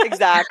too.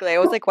 Exactly. I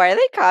was like, why are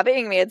they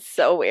copying me? It's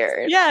so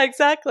weird. Yeah,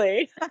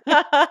 exactly.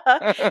 Oh,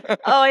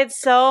 I had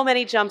so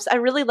many jumps. I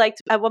really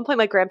liked, at one point,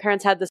 my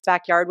grandparents had this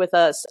backyard with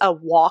a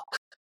walk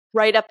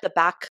right up the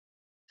back.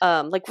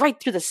 Like right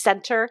through the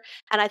center.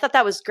 And I thought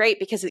that was great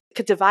because it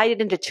could divide it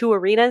into 2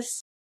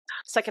 arenas.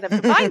 So I could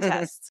have divine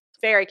tests.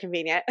 Very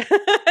convenient.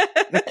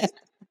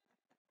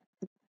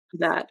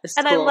 That is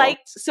and cool.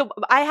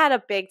 I had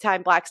a big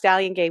time Black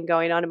Stallion game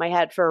going on in my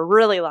head for a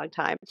really long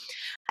time.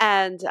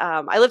 And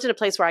I lived in a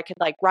place where I could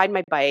like ride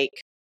my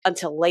bike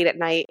until late at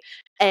night.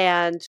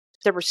 And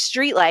there were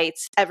street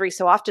lights every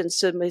so often.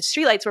 So my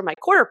street lights were my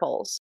quarter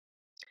poles.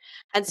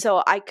 And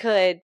so I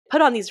could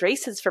put on these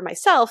races for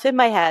myself in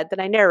my head that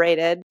I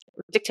narrated,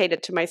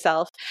 dictated to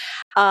myself.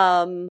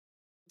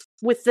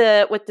 With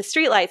the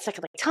streetlights, I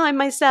could like time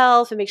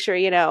myself and make sure,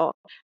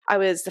 I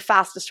was the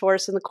fastest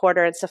horse in the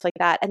quarter and stuff like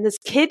that. And this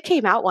kid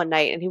came out one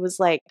night and he was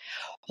like,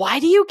 why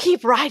do you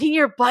keep riding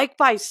your bike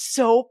by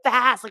so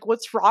fast? Like,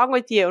 what's wrong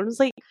with you? And I was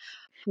like,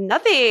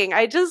 nothing.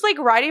 I just like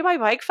riding my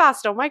bike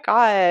fast. Oh my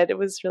God. It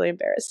was really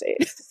embarrassing.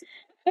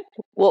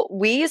 Well,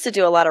 we used to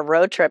do a lot of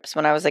road trips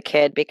when I was a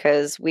kid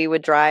because we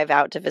would drive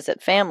out to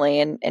visit family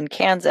in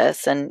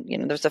Kansas. And,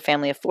 there's a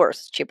family of 4, so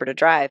it's cheaper to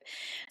drive.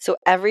 So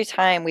every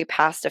time we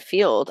passed a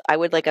field, I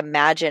would like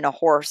imagine a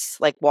horse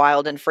like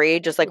wild and free,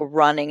 just like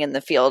running in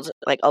the field,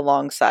 like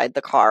alongside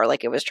the car,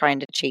 like it was trying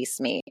to chase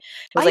me. It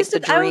was like the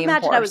dream I would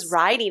imagine horse. I was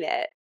riding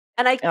it.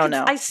 And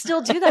I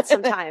still do that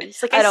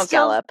sometimes. Like I don't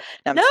gallop.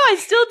 No, I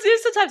still do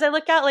sometimes. I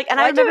look out and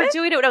I remember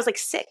doing it when I was like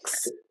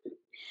 6.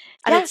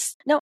 And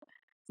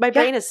my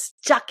brain is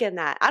stuck in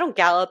that. I don't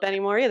gallop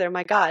anymore either.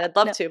 My God, I'd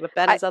love to, but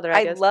Ben has other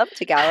ideas. I'd love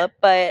to gallop,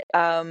 but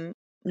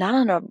not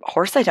on a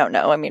horse. I don't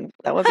know. I mean,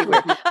 that would be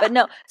weird. But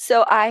no.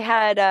 So I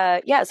had,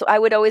 so I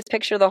would always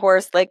picture the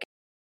horse. Like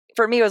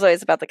for me, it was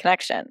always about the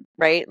connection,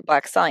 right?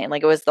 Black Stallion.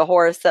 Like it was the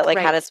horse that like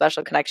had a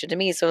special connection to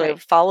me, so it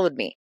followed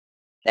me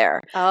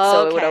there. Oh,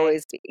 so it would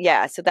always be,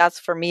 So that's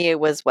for me. It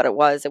was what it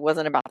was. It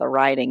wasn't about the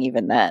riding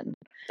even then.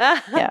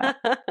 Yeah.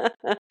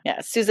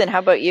 Susan, how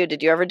about you?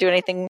 Did you ever do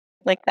anything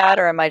like that,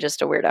 or am I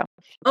just a weirdo?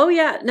 Oh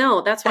yeah, no,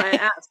 that's why I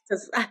asked,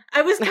 because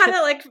I was kind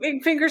of like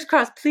fingers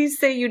crossed. Please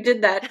say you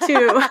did that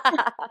too.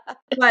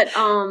 But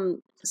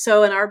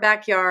so in our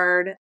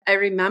backyard, I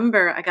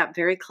remember I got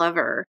very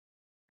clever,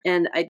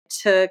 and I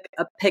took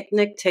a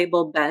picnic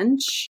table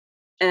bench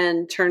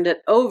and turned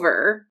it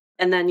over,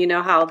 and then you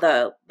know how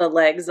the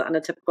legs on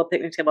a typical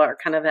picnic table are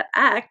kind of an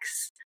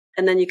X,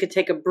 and then you could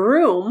take a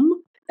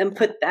broom and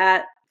put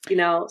that.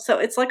 So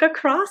it's like a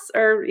cross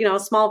or, a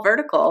small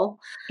vertical.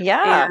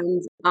 Yeah.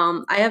 And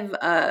I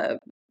have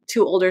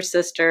 2 older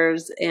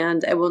sisters,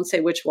 and I won't say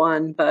which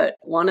one, but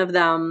one of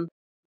them,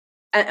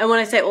 and when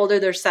I say older,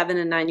 they're 7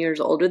 and 9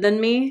 years older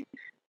than me.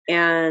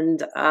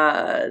 And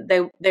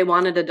they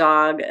wanted a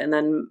dog. And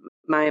then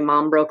my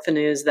mom broke the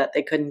news that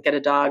they couldn't get a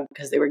dog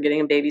because they were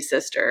getting a baby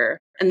sister.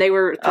 And they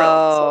were thrilled.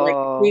 So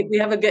like we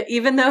have a good,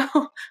 even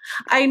though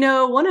I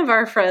know one of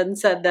our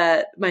friends said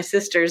that my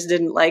sisters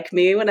didn't like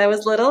me when I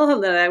was little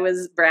and that I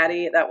was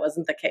bratty. That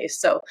wasn't the case.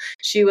 So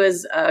she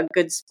was a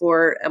good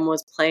sport and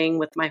was playing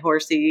with my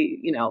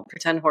horsey,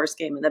 pretend horse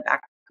game in the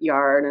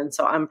backyard. And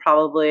so I'm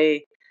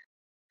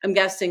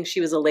guessing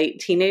she was a late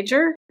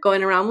teenager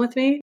going around with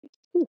me.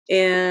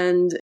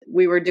 And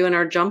we were doing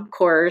our jump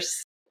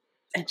course.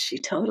 And she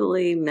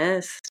totally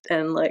missed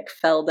and like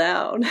fell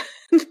down.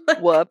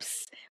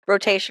 Whoops.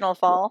 Rotational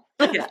fall.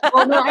 Yeah.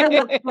 Well,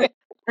 no,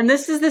 and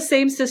this is the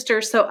same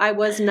sister. So I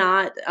was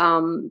not,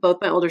 both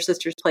my older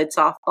sisters played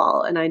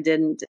softball and I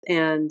didn't.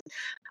 And,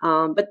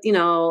 but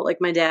like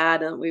my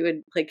dad and we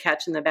would play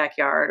catch in the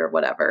backyard or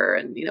whatever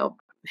and,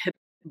 hit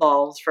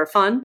balls for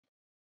fun.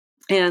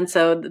 And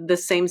so the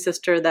same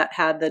sister that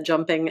had the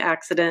jumping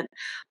accident,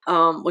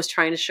 was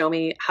trying to show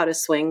me how to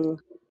swing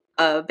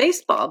a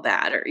baseball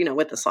bat or,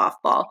 with a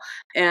softball.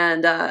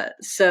 And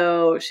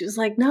so she was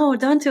like, no,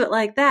 don't do it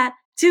like that.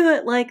 do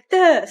it like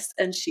this.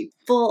 And she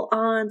full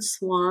on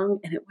swung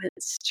and it went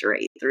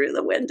straight through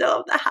the window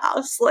of the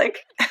house.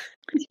 Like,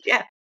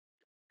 yeah.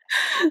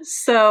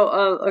 So,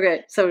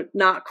 okay. So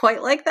not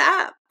quite like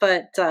that,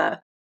 but,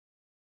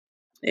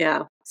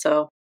 yeah.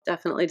 So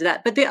definitely did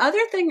that. But the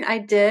other thing I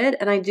did,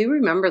 and I do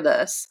remember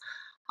this,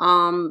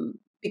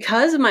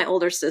 because of my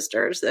older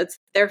sisters, it's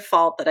their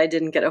fault that I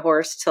didn't get a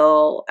horse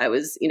till I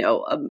was,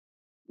 a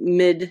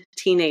mid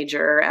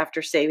teenager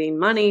after saving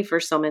money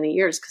for so many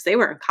years because they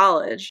were in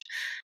college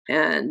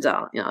and,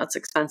 it's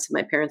expensive.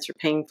 My parents were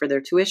paying for their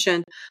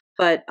tuition.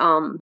 But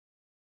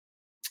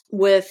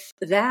with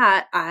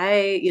that,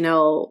 I,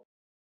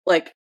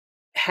 like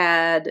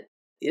had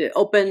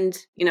opened,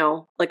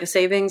 like a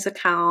savings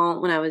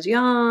account when I was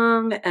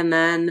young. And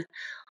then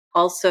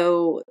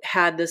also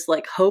had this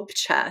like hope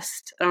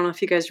chest. I don't know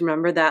if you guys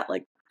remember that,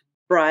 like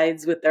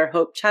brides with their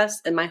hope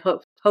chest. And my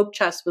hope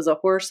chest was a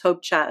horse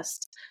hope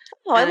chest.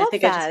 Oh, I and love I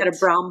think that. I just had a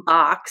brown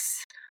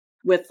box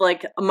with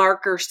like a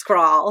marker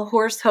scrawl,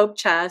 horse hope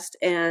chest.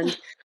 And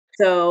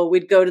so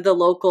we'd go to the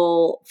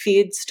local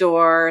feed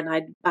store and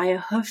I'd buy a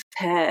hoof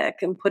pick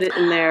and put it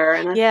in there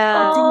and a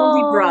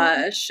dandy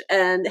brush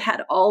and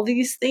had all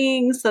these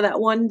things so that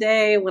one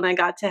day when I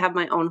got to have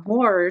my own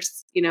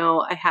horse,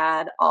 I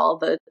had all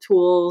the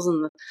tools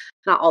and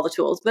not all the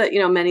tools, but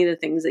many of the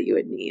things that you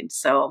would need.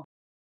 So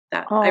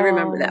that I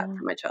remember that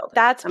from my childhood.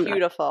 That's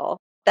beautiful.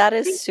 That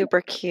is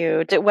super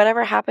cute.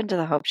 Whatever happened to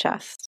the hope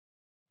chest?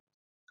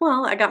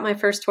 Well, I got my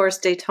first horse,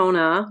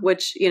 Daytona,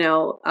 which,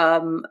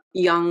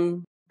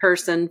 young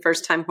person,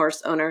 first time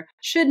horse owner,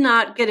 should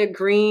not get a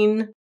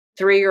green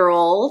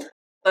 3-year-old,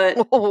 but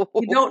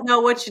you don't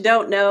know what you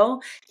don't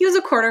know. He was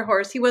a quarter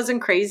horse. He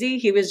wasn't crazy.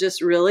 He was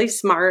just really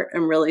smart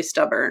and really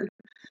stubborn.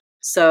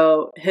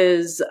 So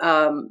his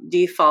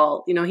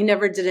default, he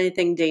never did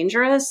anything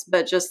dangerous,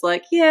 but just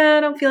like, I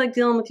don't feel like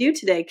dealing with you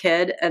today,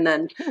 kid. And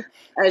then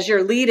as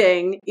you're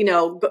leading,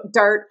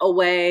 dart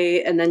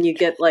away and then you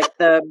get like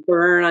the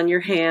burn on your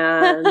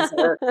hands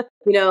or,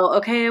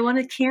 okay, I want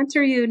to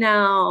canter you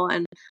now.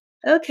 And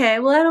okay,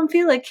 well, I don't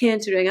feel like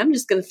cantering. I'm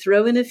just going to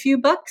throw in a few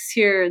bucks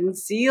here and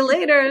see you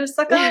later.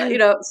 Sucker.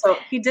 So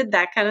he did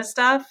that kind of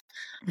stuff.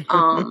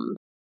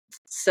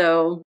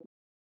 So,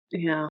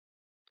 yeah.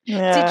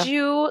 Did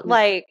you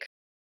like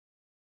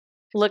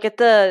look at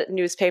the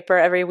newspaper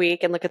every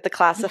week and look at the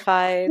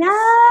classifieds,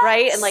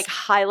 right? And like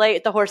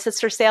highlight the horse that's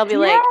for sale and be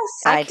like,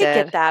 I could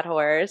get that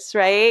horse,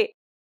 right?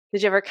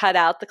 Did you ever cut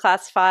out the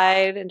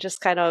classified and just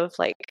kind of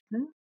like...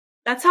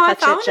 That's how I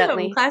found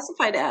him,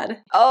 classified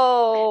ad.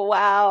 Oh,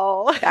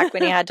 wow. Back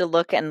when you had to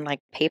look in like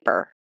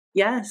paper.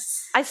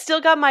 Yes. I still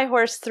got my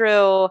horse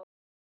through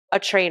a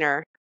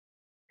trainer,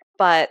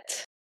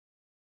 but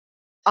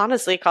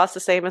honestly, it costs the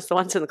same as the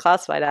ones in the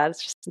classified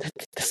ads. Just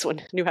this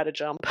one knew how to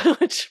jump,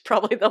 which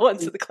probably the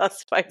ones in the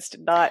classifieds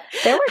did not.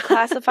 There were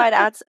classified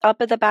ads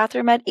up at the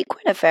bathroom at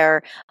Equine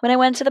Affair. When I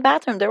went to the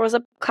bathroom, there was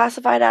a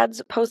classified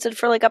ads posted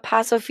for like a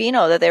Paso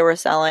Fino that they were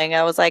selling.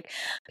 I was like,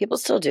 people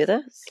still do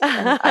this?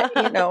 And I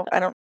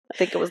don't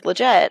think it was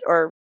legit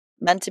or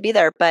meant to be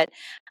there. But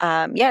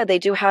they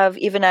do have,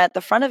 even at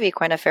the front of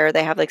Equine Affair,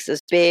 they have like this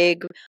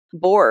big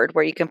board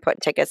where you can put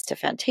tickets to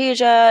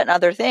Fantasia and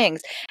other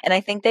things. And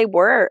I think they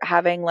were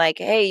having like,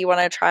 hey, you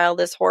want to trial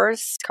this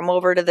horse? Come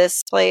over to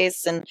this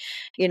place and,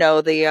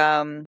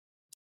 the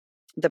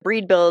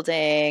breed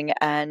building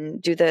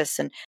and do this.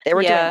 And they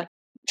were doing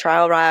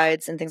trial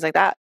rides and things like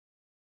that.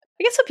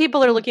 I guess some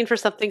people are looking for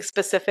something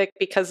specific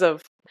because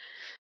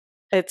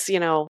it's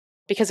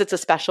a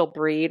special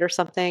breed or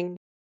something,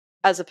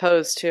 as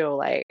opposed to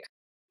like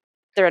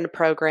they're in a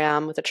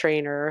program with a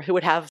trainer who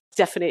would have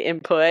definite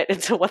input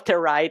into what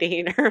they're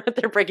riding or what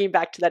they're bringing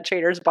back to that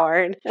trainer's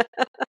barn.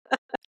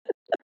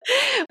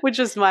 Which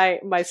is my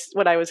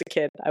when I was a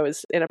kid, I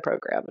was in a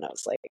program and I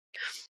was like,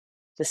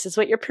 this is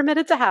what you're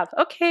permitted to have.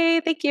 Okay,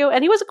 thank you.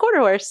 And he was a quarter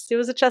horse. He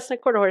was a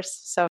chestnut quarter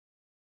horse. So,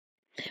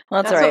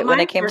 well, that's all right.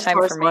 When it came time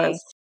for me,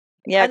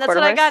 yeah, and that's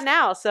what I got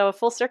now. So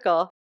full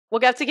circle.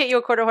 We'll have to get you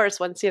a quarter horse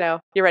once you're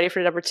ready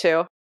for number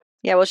 2.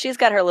 Yeah, well, she's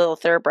got her little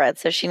thoroughbred,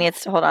 so she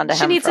needs to hold on to him.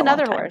 She needs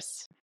another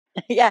horse.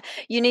 Yeah,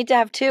 you need to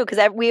have 2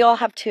 because we all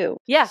have 2.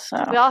 Yeah,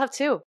 we all have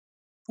 2.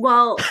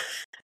 Well,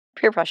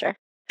 peer pressure.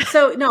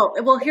 So no,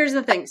 well, here's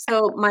the thing.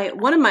 So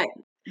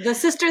the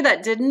sister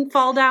that didn't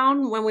fall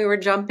down when we were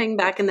jumping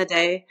back in the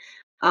day,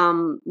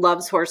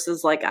 loves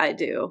horses like I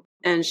do,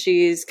 and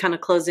she's kind of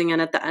closing in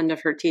at the end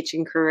of her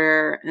teaching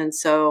career, and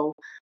so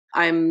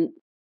I'm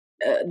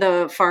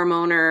the farm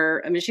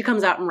owner. I mean, she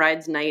comes out and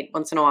rides night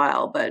once in a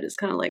while, but it's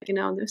kind of like,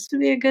 this would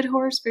be a good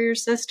horse for your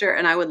sister.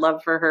 And I would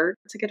love for her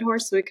to get a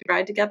horse so we could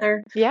ride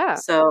together. Yeah.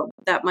 So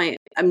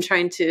I'm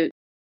trying to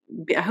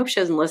I hope she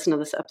doesn't listen to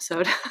this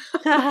episode.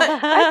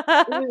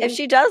 If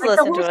she does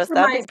listen to us,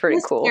 that'd be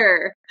pretty cool.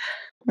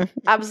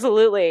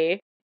 Absolutely.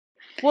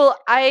 Well,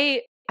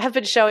 I have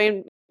been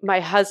showing my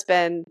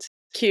husband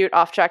cute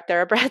off-track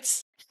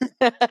thoroughbreds.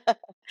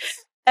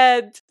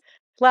 And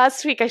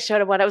last week I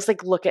showed him one. I was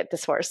like, look at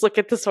this horse. Look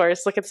at this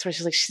horse. Look at this horse.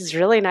 She's like, she's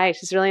really nice.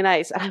 She's really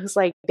nice. And I was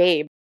like,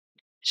 babe,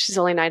 she's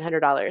only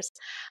 $900.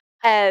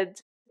 And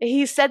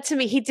he said to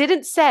me, he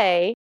didn't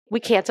say, we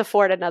can't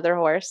afford another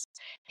horse.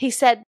 He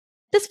said,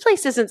 this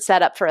place isn't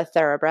set up for a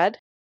thoroughbred.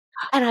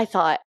 And I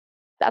thought,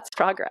 that's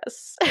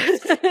progress.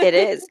 It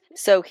is.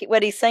 So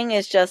what he's saying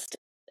is just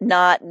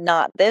not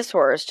this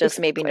horse, just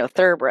maybe no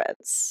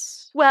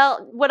thoroughbreds.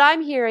 Well, what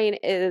I'm hearing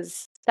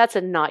is that's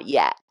a not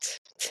yet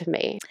to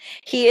me.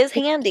 He is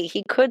handy.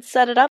 He could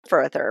set it up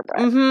for a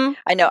thoroughbred. Mm-hmm.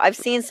 I know. I've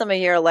seen some of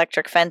your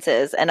electric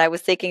fences, and I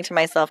was thinking to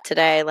myself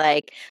today,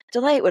 like,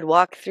 Delight would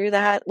walk through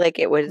that like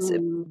it was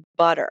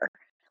butter.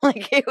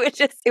 Like it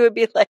would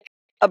be like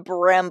a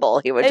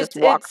bramble. He would just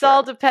walk through. It's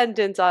all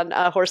dependent on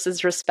a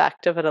horse's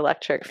respect of an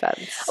electric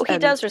fence. Oh, he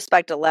does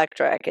respect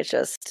electric. It's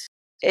just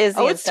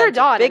it's turned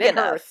on big and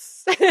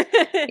enough.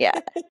 Yeah.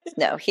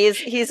 No,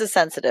 he's a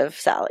sensitive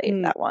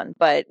Sally, that one.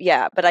 But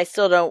yeah, but I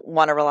still don't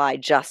want to rely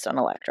just on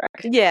electric.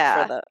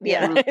 Yeah.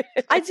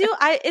 I do.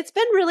 It's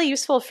been really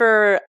useful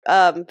for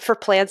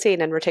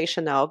planting and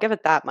rotation though. I'll give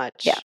it that much.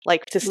 Yeah.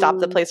 Like to stop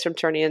the place from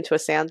turning into a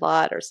sand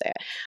lot, or say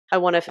I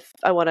want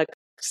to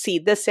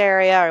seed this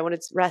area, or I want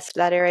to rest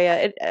that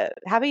area.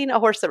 Having a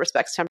horse that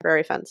respects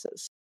temporary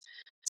fences,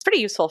 it's pretty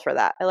useful for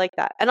that. I like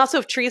that. And also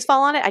if trees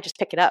fall on it, I just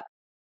pick it up.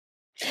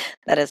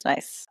 That is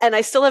nice. And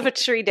I still have a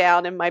tree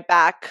down in my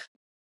back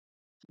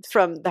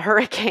from the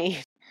hurricane.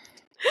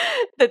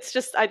 That's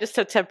just, I just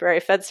have temporary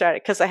fence around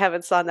it because I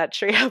haven't sawn that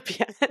tree up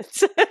yet.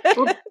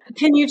 Well,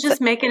 can you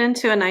just make it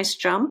into a nice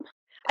jump?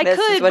 I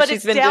could, but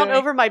it's down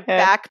over my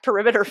back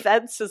perimeter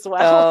fence as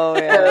well. Oh,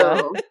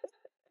 yeah.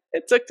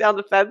 It took down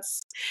the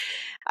fence.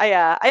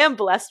 I am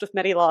blessed with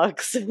many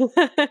logs.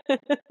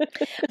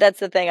 That's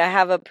the thing. I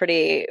have a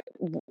pretty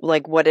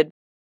wooded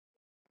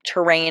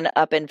terrain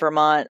up in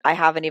Vermont.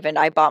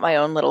 I bought my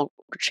own little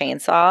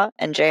chainsaw,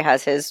 and Jay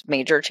has his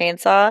major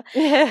chainsaw.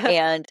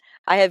 And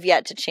I have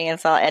yet to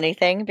chainsaw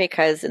anything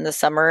because in the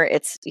summer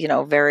it's,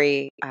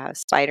 very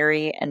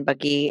spidery and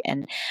buggy,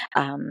 and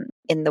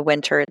in the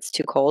winter it's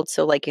too cold.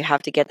 So you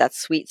have to get that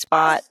sweet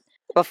spot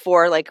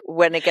before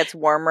when it gets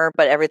warmer,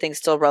 but everything's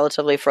still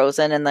relatively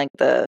frozen, and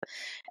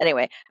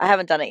anyway, I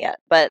haven't done it yet,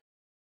 but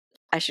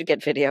I should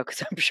get video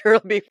because I'm sure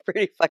it'll be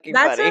pretty fucking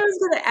funny. That's what I was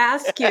going to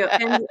ask you.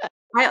 And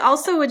I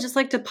also would just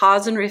like to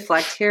pause and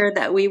reflect here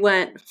that we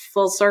went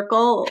full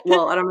circle.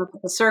 Well, I don't know if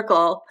it's a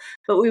circle,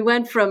 but we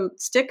went from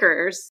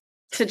stickers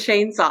to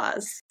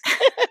chainsaws.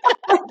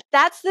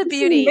 That's the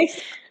beauty.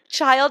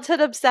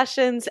 Childhood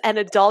obsessions and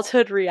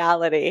adulthood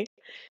reality.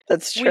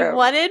 That's true. We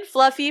wanted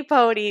fluffy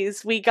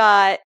ponies. We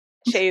got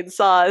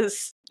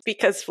chainsaws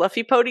because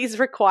fluffy ponies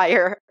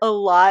require a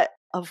lot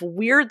of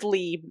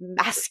weirdly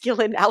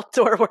masculine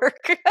outdoor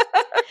work.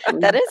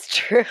 That is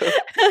true.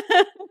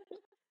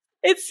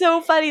 It's so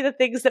funny the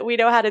things that we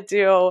know how to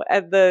do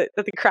and the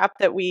crap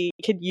that we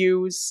can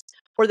use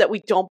or that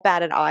we don't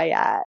bat an eye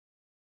at,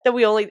 that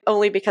we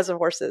only because of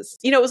horses.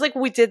 It was like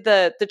we did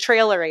the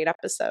trailering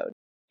episode.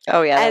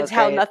 Oh yeah, and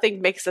how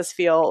nothing makes us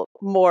feel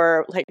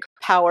more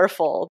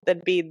powerful than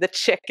being the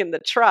chick in the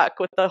truck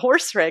with the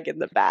horse rig in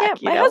the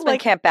back. Yeah, my husband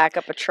can't back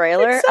up a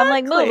trailer. Exactly. I'm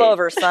like, move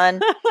over, son.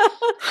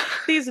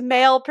 These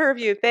male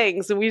purview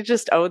things, and we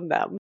just own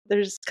them.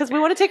 Because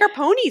we want to take our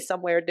pony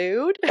somewhere,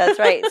 dude. That's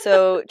right.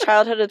 So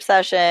childhood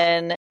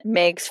obsession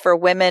makes for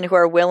women who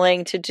are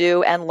willing to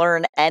do and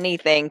learn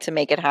anything to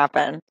make it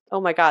happen. Oh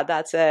my God,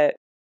 that's it.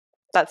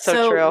 That's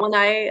so true. So when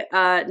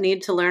I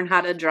need to learn how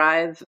to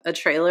drive a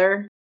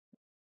trailer,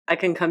 I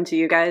can come to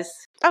you guys.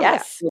 Oh,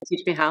 yes. You'll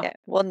teach me how. Yeah.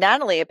 Well,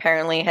 Natalie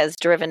apparently has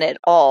driven it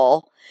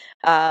all.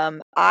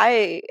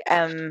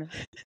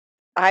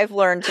 I've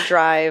learned to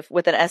drive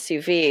with an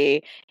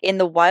SUV in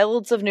the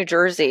wilds of New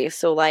Jersey.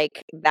 So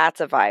that's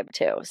a vibe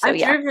too. So I've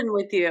driven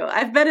with you.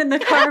 I've been in the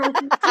car with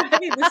you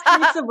driving the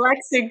streets of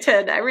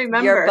Lexington. I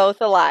remember. You're both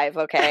alive.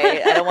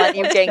 Okay. I don't want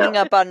you ganging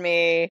up on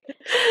me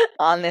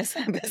on this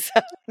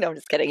episode. No, I'm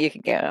just kidding. You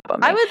can gang up on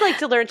me. I would like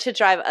to learn to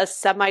drive a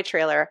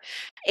semi-trailer.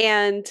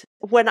 And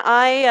when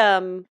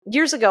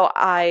years ago,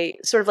 I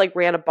sort of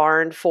ran a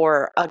barn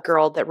for a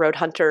girl that rode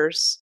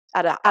hunters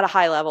at a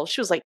high level.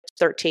 She was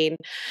 13,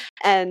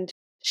 and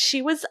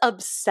she was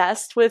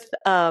obsessed with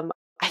I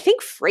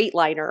think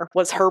Freightliner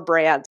was her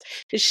brand.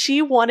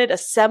 She wanted a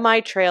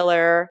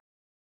semi-trailer,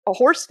 a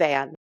horse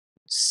van,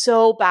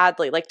 so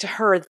badly. To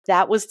her,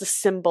 that was the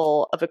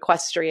symbol of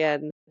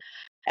equestrian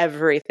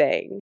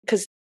everything.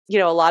 Because a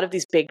lot of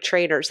these big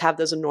trainers have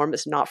those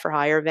enormous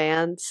not-for-hire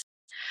vans.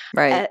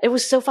 Right. And it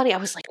was so funny. I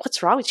was like,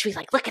 what's wrong? She'd be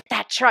like, look at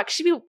that truck.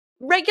 She'd be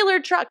regular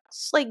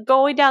trucks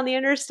going down the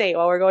interstate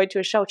while we're going to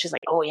a show. She's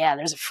like, oh yeah,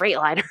 there's a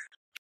Freightliner.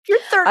 You're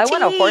 13. I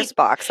want a horse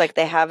box like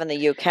they have in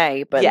the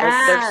UK, but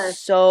they're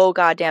so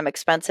goddamn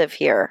expensive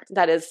here.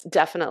 That is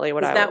definitely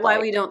what I would like. Is that why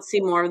we don't see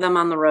more of them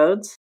on the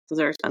roads? Because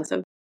they're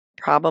expensive?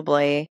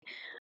 Probably.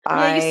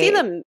 Yeah, you see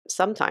them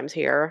sometimes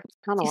here.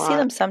 You see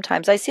them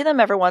sometimes. I see them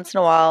every once in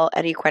a while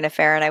at Equine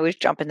Affair, and I always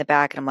jump in the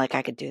back, and I'm like,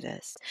 I could do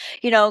this.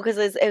 Because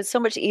it's so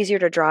much easier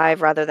to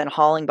drive rather than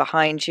hauling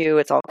behind you.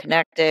 It's all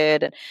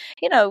connected.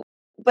 And,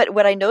 but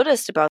what I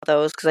noticed about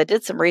those, because I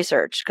did some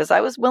research, because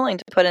I was willing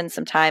to put in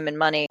some time and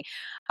money,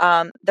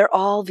 they're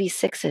all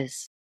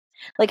V6s.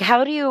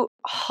 How do you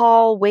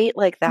haul weight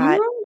like that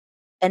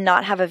and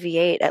not have a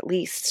V8 at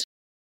least.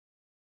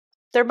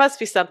 There must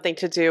be something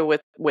to do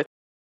with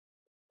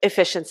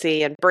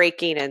efficiency and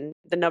braking and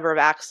the number of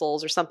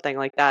axles or something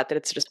like that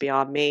it's just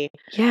beyond me.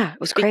 Yeah, it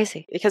was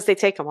crazy. Because they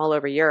take them all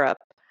over Europe.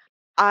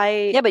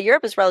 Yeah, but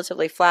Europe is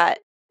relatively flat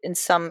in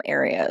some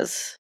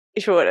areas.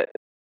 If you want to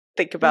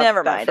think about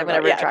Never mind. I'm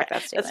going to retract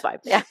that statement. That's fine.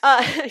 Yeah.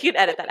 You can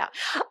edit that out.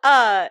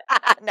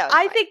 No,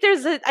 I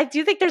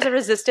do think there's a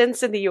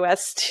resistance in the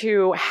US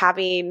to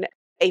having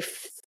a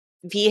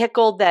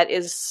vehicle that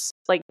is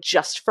like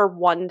just for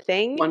one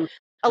thing.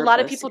 A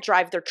lot of people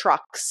drive their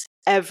trucks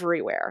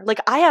everywhere. Like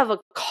I have a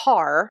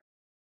car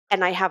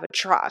and I have a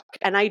truck,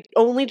 and I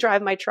only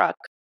drive my truck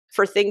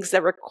for things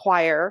that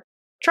require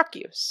truck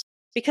use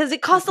because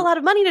it costs a lot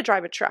of money to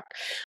drive a truck.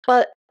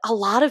 But a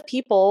lot of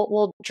people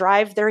will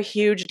drive their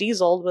huge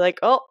diesel, like,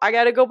 oh, I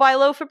got to go buy a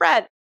loaf of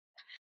bread.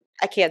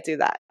 I can't do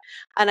that.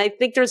 And I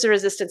think there's a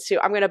resistance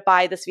to, I'm going to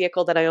buy this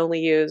vehicle that I only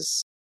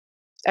use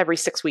every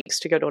 6 weeks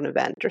to go to an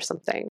event or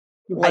something.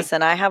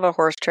 Listen, I have a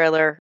horse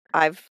trailer.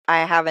 I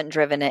haven't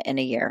driven it in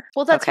a year.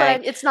 Well, that's why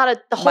it's not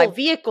the whole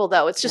vehicle,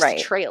 though. It's just a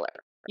trailer.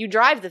 You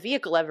drive the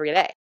vehicle every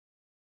day.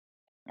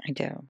 I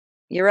do.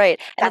 You're right.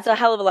 And it's a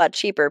hell of a lot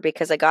cheaper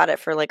because I got it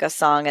for like a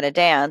song and a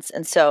dance.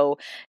 And so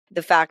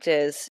the fact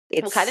is,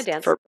 it's what kind of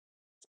dance?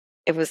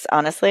 It was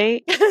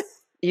honestly,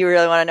 you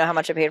really want to know how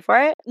much I paid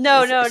for it?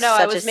 No.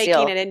 I was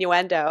making an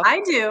innuendo.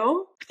 I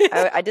do.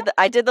 I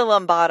did the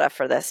lambada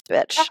for this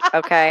bitch.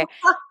 Okay.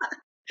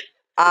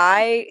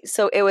 It's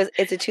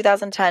a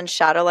 2010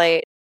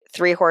 Shadowlight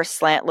 3-horse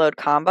slant load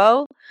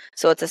combo.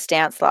 So it's a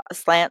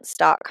slant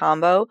stock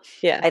combo.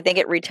 Yeah. I think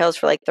it retails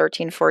for like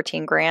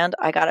 13-14 grand.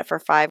 I got it for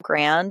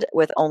 $5,000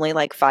 with only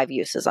like 5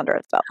 uses under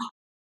its belt.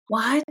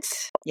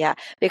 What? Yeah,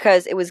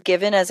 because it was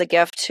given as a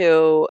gift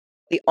to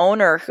the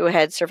owner who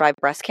had survived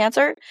breast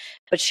cancer,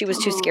 but she was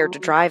too scared to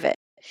drive it.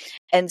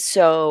 And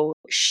so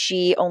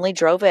she only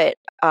drove it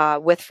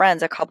with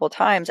friends a couple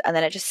times, and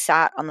then it just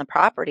sat on the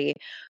property.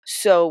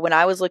 So when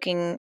I was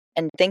looking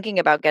and thinking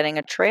about getting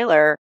a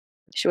trailer,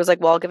 she was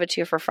like, well, I'll give it to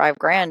you for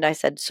 $5,000. I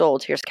said,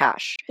 sold, here's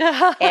cash.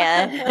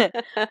 And,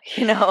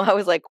 I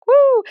was like,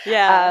 woo.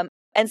 Yeah.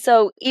 And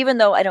so even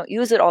though I don't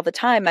use it all the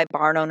time, my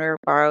barn owner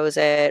borrows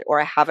it or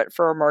I have it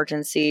for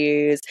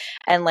emergencies.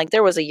 And like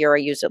there was a year I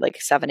used it like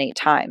 7-8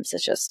 times.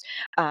 It's just,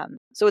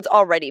 so it's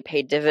already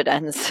paid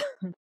dividends.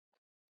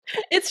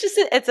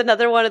 It's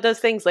another one of those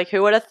things like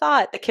who would have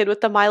thought the kid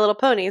with the My Little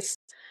Ponies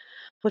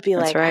would be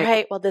like, all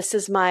right, well, this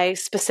is my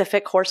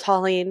specific horse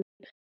hauling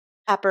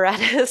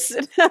apparatus.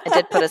 I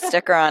did put a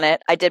sticker on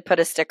it.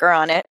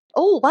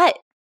 Oh, what?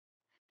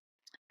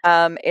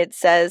 It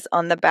says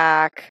on the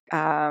back,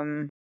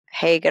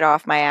 hey, get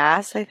off my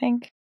ass, I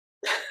think.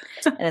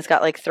 And it's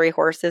got like 3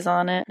 horses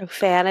on it.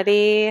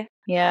 Profanity.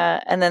 Yeah.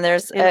 And then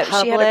she had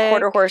a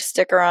quarter horse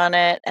sticker on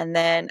it. And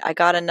then I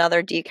got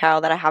another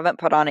decal that I haven't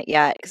put on it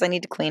yet because I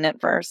need to clean it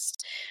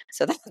first.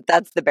 So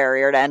that's the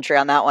barrier to entry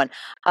on that one.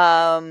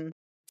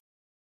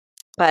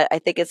 But I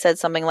think it said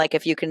something like,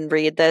 if you can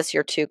read this,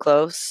 you're too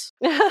close.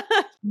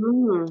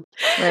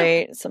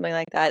 Right? Something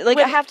like that. Like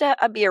I have to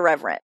be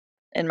irreverent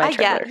in my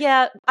trailer.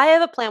 Yeah. I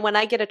have a plan. When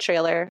I get a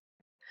trailer,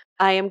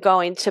 I am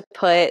going to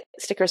put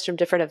stickers from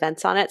different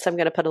events on it. So I'm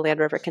going to put a Land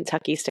Rover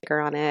Kentucky sticker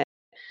on it.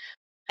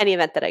 Any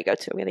event that I go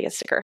to, I'm going to get a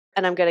sticker.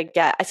 And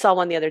I saw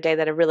one the other day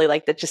that I really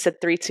liked that just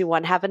said 3, 2,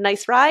 1, have a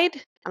nice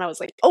ride. And I was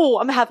like, oh,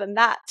 I'm having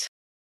that.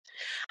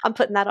 I'm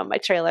putting that on my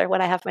trailer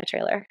when I have my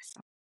trailer. So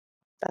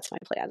that's my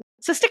plan.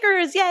 So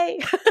stickers, yay.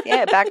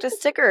 Yeah, back to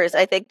stickers.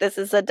 I think this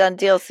is a done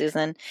deal,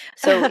 Susan.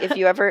 So if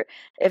you ever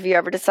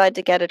decide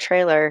to get a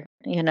trailer,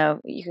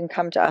 you can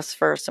come to us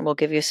first and we'll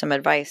give you some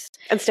advice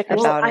and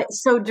stickers about it.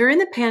 So during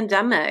the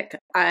pandemic,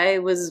 I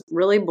was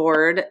really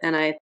bored and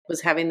I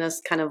was having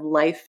this kind of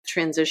life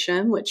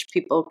transition, which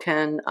people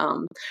can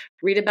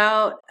read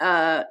about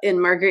in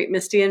Marguerite,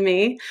 Misty, and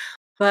Me.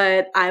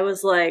 But I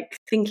was like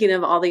thinking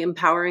of all the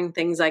empowering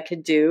things I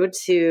could do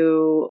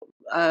to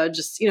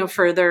just,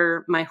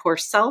 further my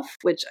horse self,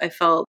 which I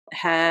felt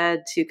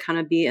had to kind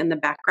of be in the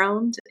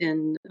background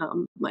in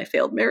my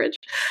failed marriage.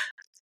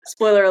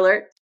 Spoiler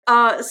alert.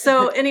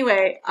 So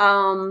anyway,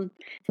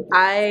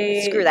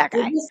 I screw that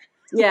guy.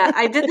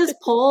 I did this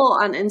poll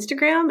on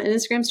Instagram and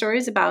Instagram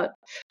stories about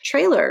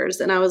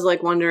trailers. And I was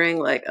like wondering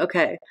like,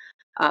 okay,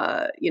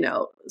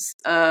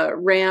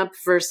 ramp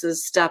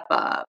versus step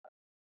up,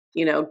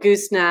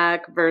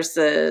 gooseneck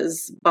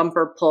versus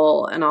bumper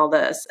pull and all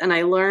this. And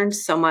I learned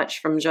so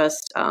much from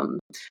just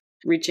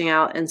reaching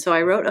out. And so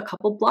I wrote a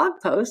couple blog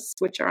posts,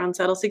 which are on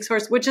Saddle Seeks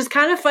Horse, which is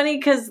kind of funny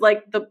because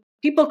like the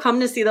people come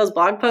to see those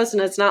blog posts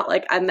and it's not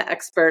like I'm the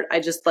expert. I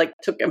just like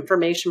took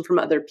information from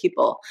other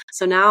people.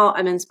 So now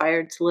I'm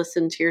inspired to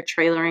listen to your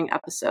trailering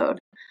episode.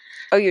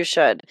 Oh, you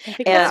should. I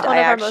think that's one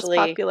of our most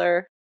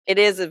popular. It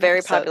is a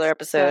very popular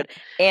episode.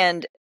 Yeah.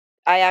 And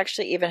I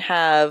actually even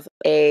have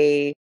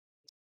a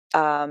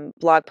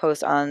blog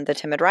post on the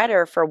Timid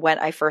Rider for when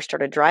I first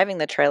started driving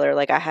the trailer.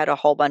 Like I had a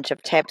whole bunch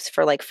of tips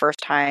for like first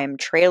time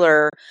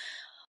trailer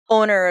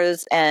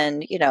owners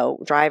and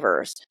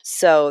drivers.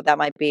 So that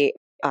might be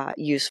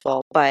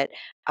useful. But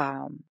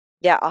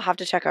Yeah, I'll have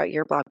to check out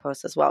your blog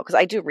post as well because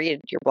I do read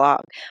your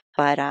blog.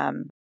 But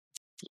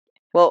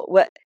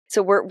well,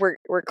 so we're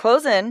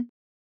closing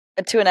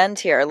to an end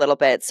here a little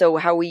bit. So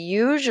how we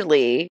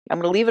usually, I'm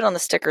going to leave it on the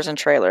stickers and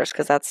trailers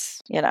because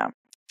that's,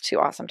 two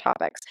awesome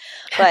topics.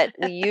 But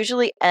we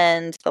usually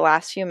end the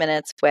last few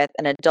minutes with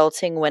an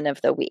adulting win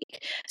of the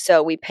week.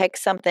 So we pick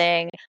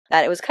something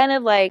that it was kind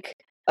of like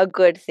a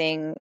good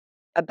thing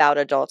about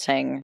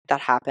adulting that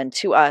happened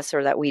to us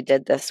or that we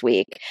did this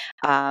week.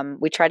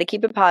 We try to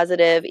keep it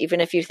positive, even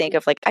if you think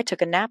of like, I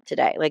took a nap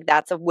today, like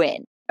that's a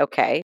win.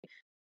 Okay.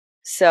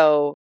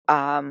 So,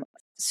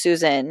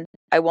 Susan,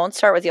 I won't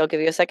start with you. I'll give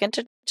you a second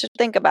to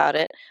think about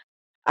it.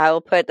 I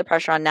will put the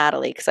pressure on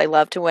Natalie because I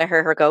love to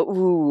hear her go,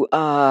 ooh,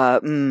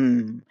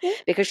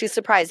 because she's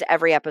surprised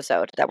every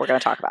episode that we're going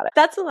to talk about it.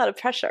 That's a lot of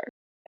pressure.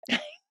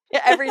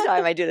 Every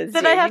time I do this,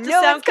 then I have to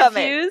sound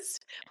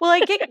confused. Well,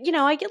 I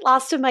get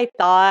lost in my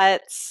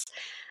thoughts,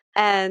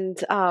 and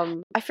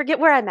I forget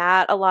where I'm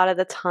at a lot of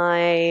the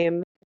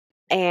time,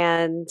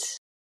 and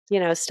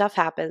stuff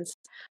happens.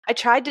 I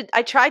tried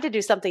to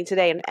do something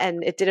today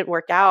and it didn't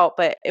work out,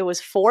 but it was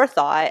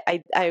forethought.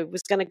 I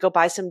was going to go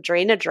buy some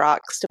drainage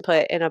rocks to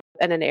put in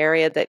an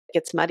area that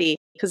gets muddy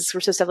because we're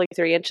supposed to have like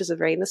 3 inches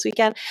of rain this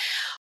weekend.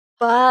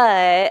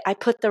 But I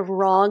put the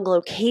wrong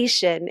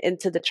location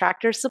into the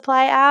Tractor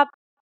Supply app.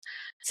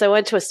 So I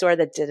went to a store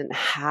that didn't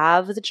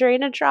have the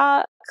drainage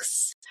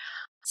rocks.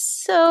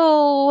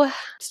 So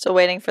still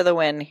waiting for the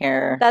win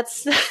here.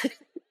 That's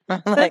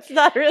that's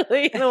not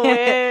really the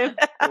win.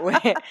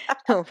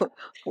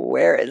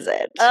 Where is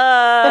it?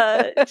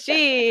 I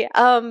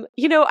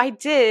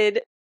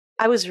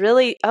was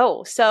really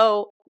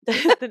so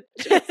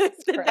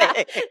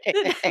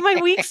my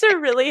weeks are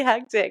really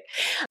hectic.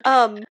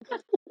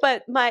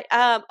 But my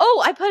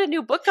I put a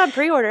new book on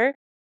pre-order.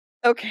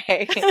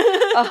 Okay.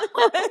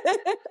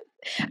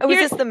 Was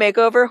this the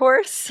makeover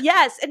horse?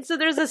 Yes, and so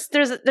there's a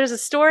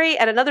story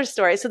and another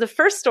story. So the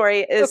first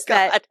story is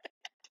that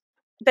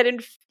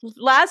in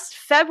last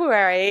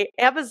February,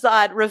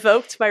 Amazon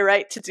revoked my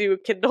right to do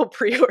Kindle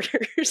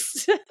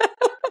pre-orders.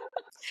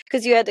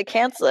 Because you had to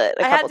cancel it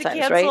a couple times, right? I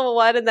had to cancel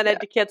one and then I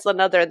had to cancel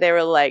another. And they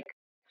were like,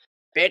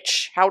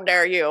 bitch, how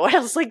dare you? And I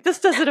was like, this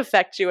doesn't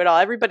affect you at all.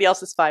 Everybody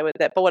else is fine with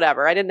it, but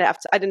whatever. I didn't have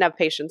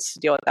patience to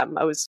deal with them.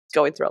 I was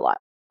going through a lot.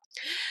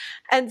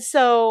 And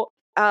so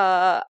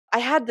I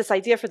had this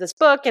idea for this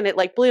book and it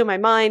like blew my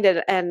mind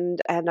and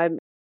I'm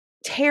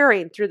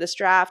tearing through this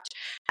draft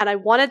and I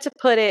wanted to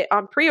put it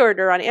on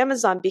pre-order on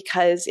Amazon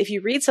because if you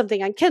read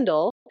something on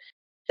Kindle,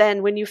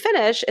 then when you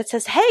finish, it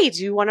says, hey,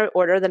 do you want to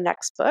order the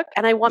next book?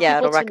 And I want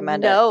people to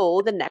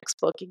know the next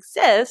book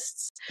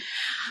exists.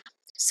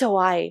 So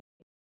I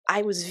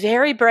was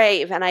very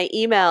brave and I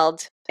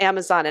emailed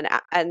Amazon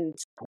and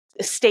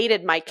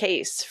stated my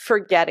case for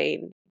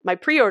getting my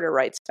pre-order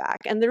rights back.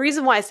 And the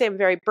reason why I say I'm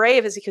very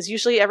brave is because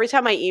usually every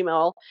time I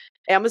email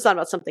Amazon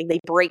about something, they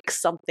break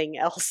something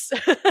else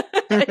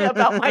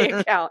about my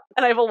account.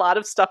 And I have a lot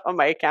of stuff on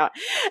my account.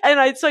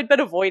 And so I'd been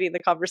avoiding the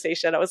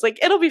conversation. I was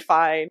like, it'll be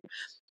fine.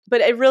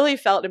 But it really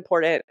felt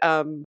important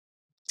to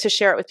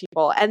share it with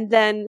people.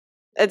 And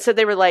so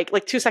they were like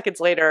 2 seconds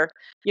later,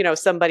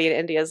 somebody in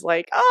India is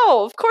like,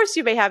 oh, of course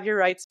you may have your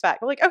rights back.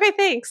 I'm like, okay,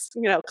 thanks.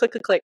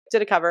 Click,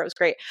 did a cover. It was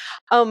great.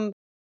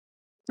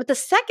 But the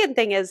second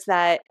thing is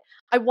that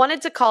I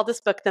wanted to call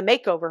this book The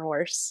Makeover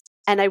Horse.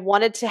 And I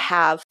wanted to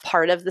have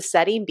part of the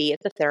setting be at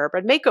the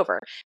Thoroughbred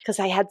Makeover because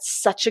I had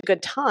such a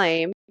good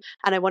time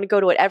and I want to go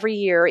to it every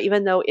year,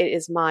 even though it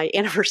is my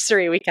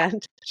anniversary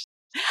weekend.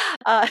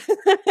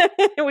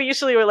 We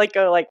usually would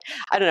go to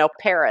I don't know,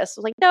 Paris.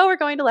 We're like, no, we're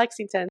going to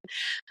Lexington.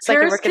 So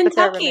Paris, I can work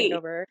Kentucky. at the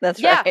Thoroughbred Makeover.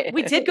 That's right. Yeah,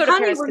 we did go to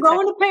Paris. We're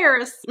going to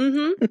Paris.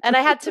 Mm-hmm. And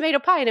I had tomato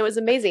pie and it was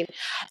amazing.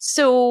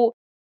 So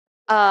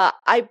I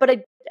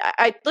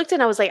looked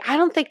and I was like, I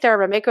don't think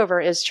Thoroughbred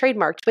Makeover is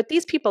trademarked, but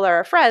these people are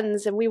our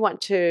friends and we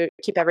want to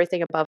keep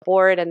everything above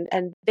board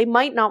and they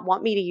might not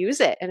want me to use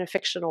it in a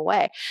fictional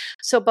way.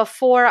 So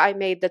before I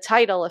made the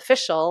title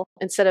official,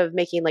 instead of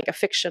making a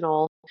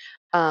fictional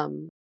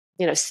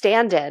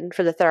stand-in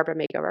for the Thoroughbred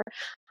Makeover,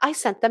 I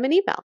sent them an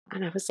email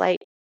and I was like,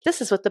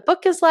 this is what the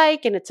book is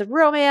like and it's a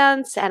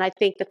romance and I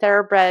think the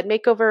Thoroughbred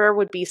Makeover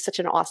would be such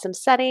an awesome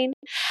setting.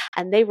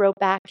 And they wrote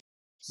back,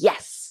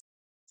 yes,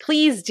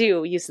 please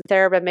do use the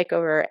Thoroughbred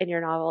Makeover in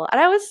your novel.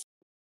 And I was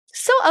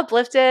so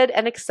uplifted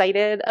and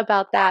excited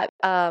about that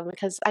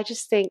because I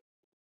just think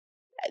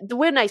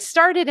when I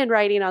started in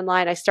writing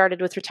online, I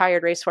started with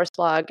Retired Racehorse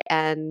Blog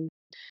and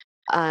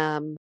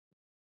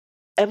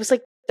it was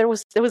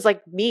it was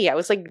like me. I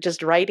was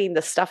just writing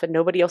this stuff and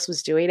nobody else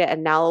was doing it.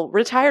 And now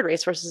retired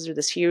racehorses are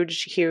this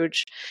huge,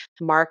 huge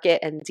market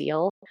and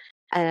deal.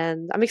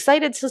 And I'm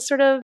excited to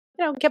sort of,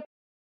 get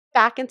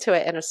back into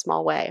it in a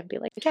small way and be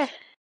like, okay,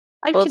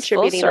 I'm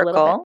contributing a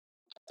little bit.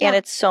 Yeah. And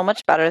it's so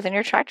much better than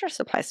your Tractor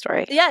Supply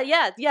story.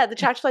 Yeah. The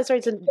Tractor Supply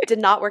story did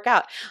not work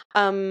out.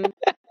 And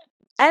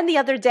the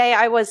other day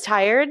I was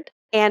tired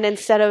and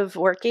instead of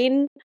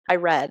working, I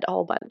read a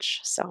whole bunch.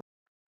 So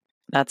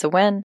that's a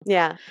win.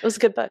 Yeah. It was a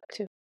good book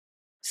too.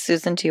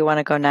 Susan, do you want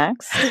to go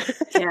next?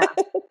 Yeah.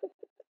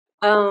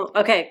 Oh,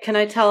 okay. Can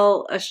I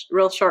tell a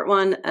real short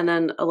one and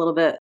then a little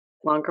bit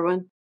longer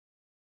one?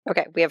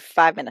 Okay, we have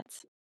 5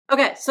 minutes.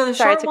 Okay, so the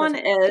Sorry, short one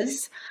it took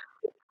is,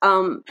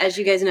 as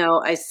you guys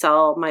know, I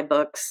sell my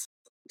books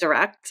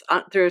direct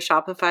through a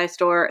Shopify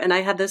store, and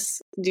I had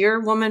this dear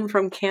woman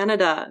from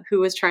Canada who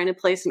was trying to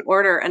place an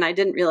order, and I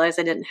didn't realize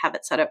I didn't have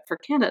it set up for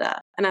Canada,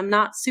 and I'm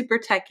not super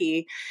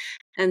techie,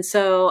 and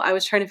so I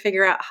was trying to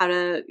figure out how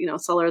to,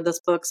 sell her this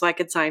book so I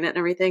could sign it and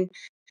everything.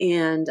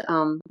 And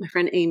my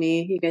friend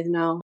Amy, you guys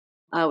know,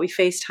 we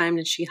FaceTimed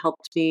and she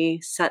helped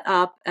me set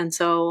up, and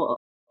so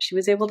she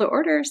was able to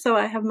order. So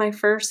I have my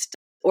first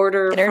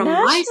order from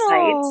my site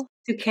International.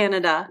 to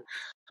Canada.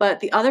 But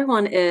the other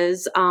one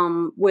is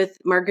with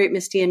Marguerite,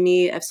 Misty, and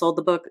Me. I've sold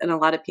the book, and a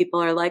lot of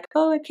people are like,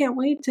 "Oh, I can't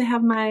wait to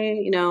have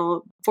my,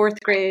 fourth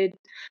grade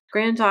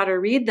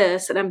granddaughter read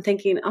this." And I'm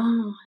thinking,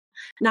 oh,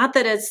 not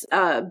that it's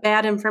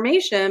bad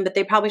information, but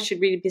they probably should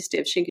read a Beastie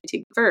of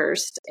Chincoteague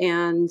first.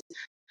 And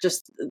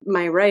just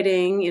my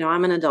writing,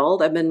 I'm an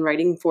adult. I've been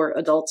writing for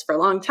adults for a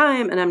long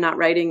time, and I'm not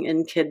writing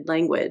in kid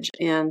language.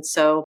 And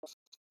so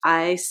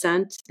I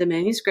sent the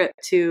manuscript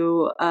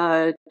to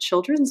a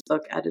children's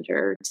book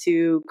editor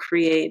to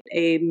create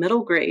a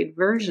middle grade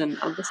version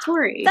of the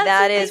story.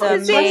 That is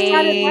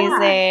amazing.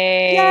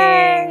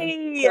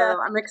 Yay!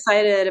 So I'm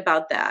excited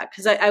about that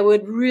because I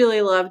would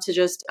really love to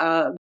just,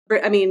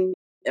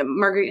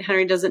 Marguerite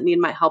Henry doesn't need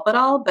my help at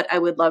all, but I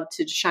would love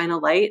to shine a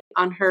light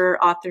on her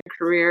author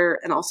career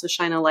and also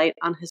shine a light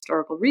on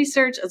historical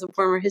research as a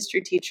former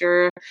history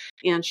teacher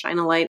and shine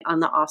a light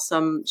on the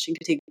awesome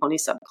Chincoteague pony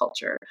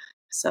subculture.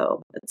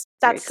 So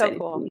That's so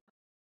cool.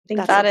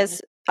 That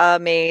is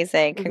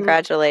amazing.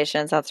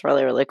 Congratulations. That's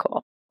really, really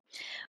cool.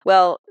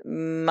 Well,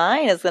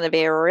 mine is going to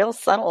be real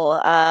subtle.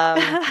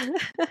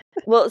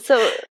 Well,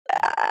 so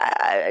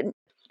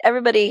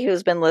everybody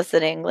who's been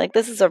listening,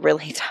 this is a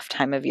really tough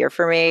time of year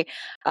for me.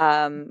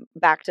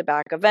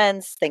 Back-to-back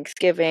events,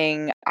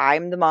 Thanksgiving.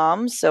 I'm the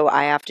mom, so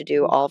I have to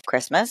do all of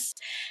Christmas.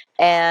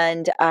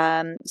 And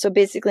so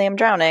basically I'm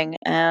drowning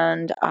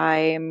and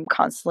I'm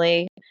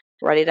constantly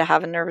ready to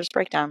have a nervous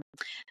breakdown.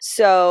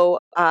 So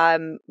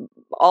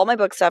all my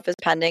book stuff is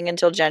pending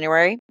until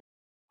January.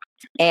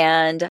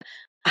 And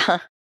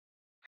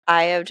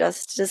I have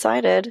just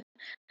decided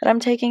that I'm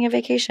taking a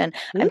vacation.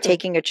 I'm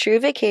taking a true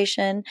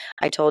vacation.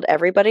 I told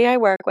everybody I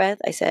work with,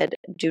 I said,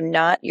 you're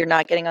not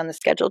getting on the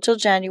schedule till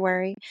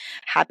January.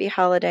 Happy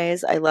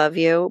holidays. I love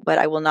you, but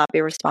I will not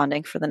be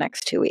responding for the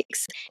next 2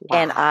 weeks.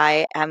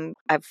 Wow. And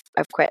I've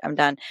quit. I'm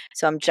done.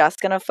 So I'm just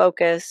going to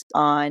focus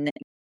on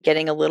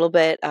getting a little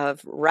bit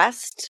of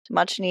rest,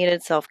 much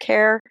needed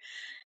self-care.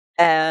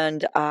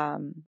 And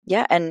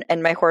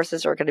and my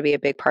horses are going to be a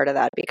big part of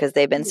that because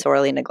they've been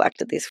sorely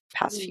neglected these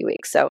past few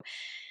weeks. So,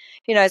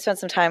 I spent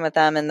some time with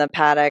them in the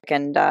paddock,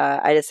 and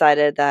I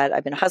decided that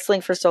I've been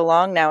hustling for so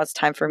long. Now it's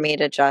time for me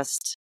to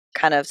just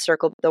kind of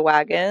circle the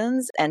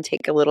wagons and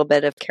take a little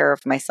bit of care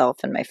of myself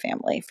and my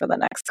family for the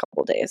next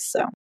couple of days.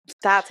 So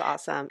that's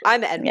awesome.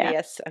 I'm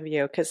envious of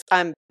you because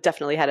I'm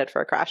definitely headed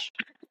for a crash.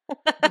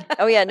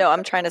 Oh yeah, no,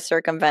 I'm trying to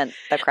circumvent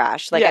the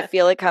crash. I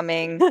feel it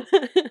coming.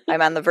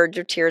 I'm on the verge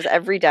of tears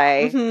every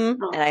day. And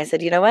I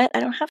said, you know what? I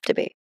don't have to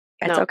be.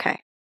 It's okay.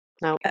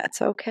 No,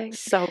 that's okay.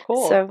 So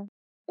cool. So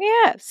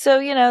yeah. So,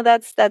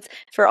 that's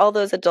for all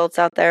those adults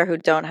out there who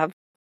don't have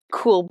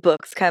cool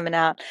books coming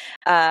out.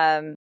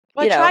 I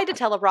tried to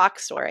tell a rock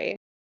story.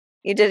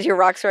 You did. Your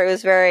rock story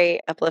was very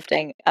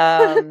uplifting.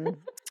 No,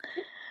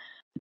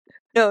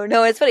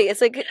 it's funny. It's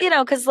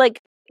because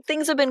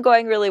things have been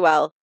going really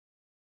well.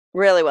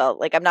 Really well.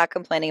 I'm not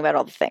complaining about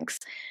all the things.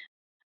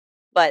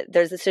 But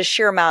there's this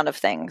sheer amount of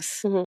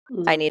things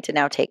I need to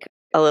now take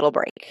a little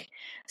break.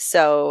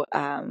 So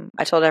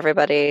I told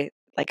everybody,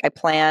 I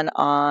plan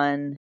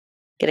on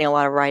getting a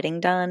lot of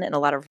writing done and a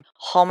lot of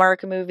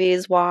Hallmark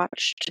movies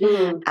watched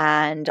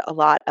and a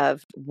lot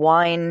of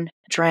wine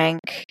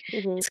drank.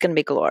 It's going to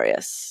be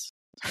glorious.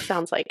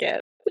 Sounds like it.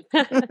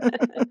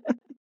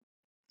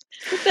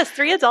 Just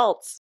 3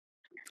 adults.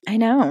 I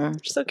know. We're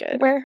so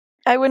good.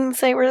 I wouldn't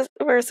say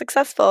we're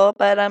successful,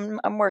 but I'm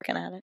working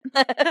at it.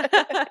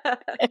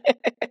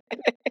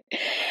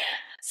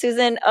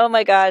 Susan, oh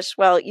my gosh.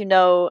 Well,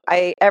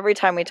 every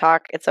time we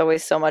talk, it's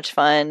always so much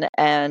fun.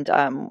 And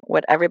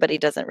what everybody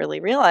doesn't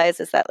really realize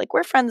is that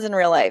we're friends in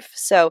real life.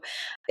 So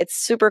it's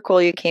super cool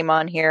you came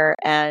on here.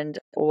 And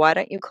why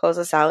don't you close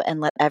us out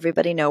and let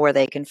everybody know where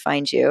they can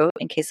find you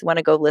in case they want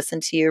to go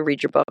listen to you,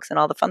 read your books and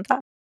all the fun stuff.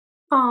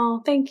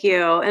 Oh, thank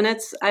you. And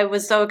I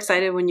was so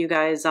excited when you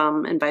guys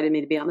invited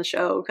me to be on the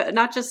show,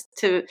 not just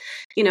to,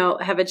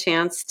 have a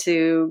chance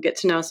to get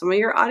to know some of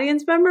your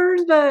audience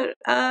members, but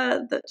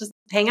just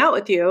hang out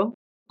with you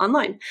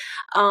online.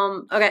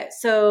 Okay.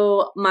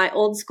 So my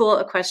old school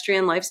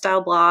equestrian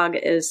lifestyle blog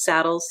is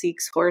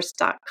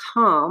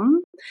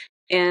saddleseekshorse.com.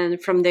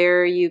 And from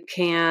there, you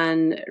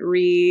can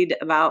read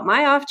about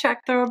my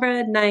off-track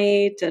thoroughbred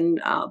night and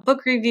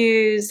book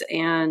reviews.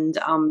 And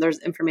there's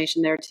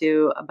information there,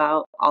 too,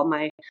 about all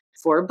my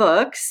 4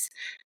 books.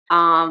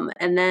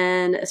 And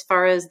then as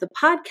far as the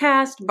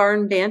podcast,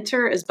 Barn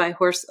Banter is by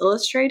Horse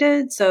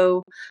Illustrated.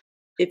 So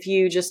if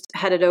you just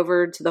headed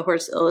over to the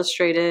Horse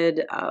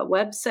Illustrated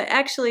website,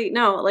 actually,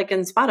 no, like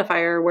in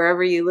Spotify or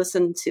wherever you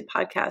listen to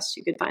podcasts,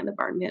 you could find the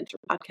Barn Banter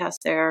podcast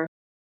there.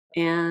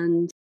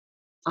 And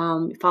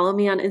follow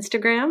me on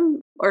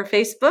Instagram or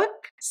Facebook,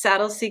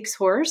 Saddle Seeks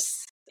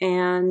Horse.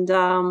 And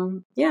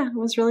it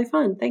was really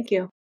fun. Thank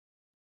you.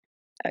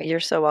 Oh,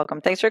 you're so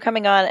welcome. Thanks for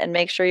coming on, and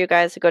make sure you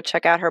guys go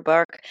check out her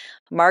book,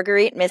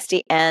 Marguerite,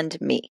 Misty, and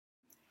Me.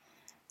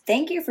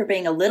 Thank you for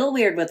being a little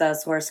weird with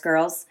us, horse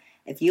girls.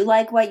 If you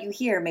like what you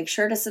hear, make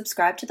sure to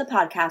subscribe to the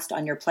podcast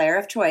on your player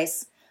of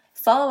choice.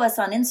 Follow us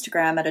on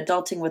Instagram at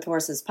Adulting with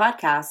Horses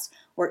Podcast,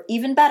 or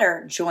even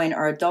better, join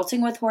our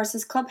Adulting with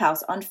Horses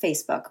Clubhouse on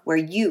Facebook, where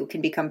you can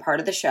become part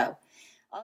of the show.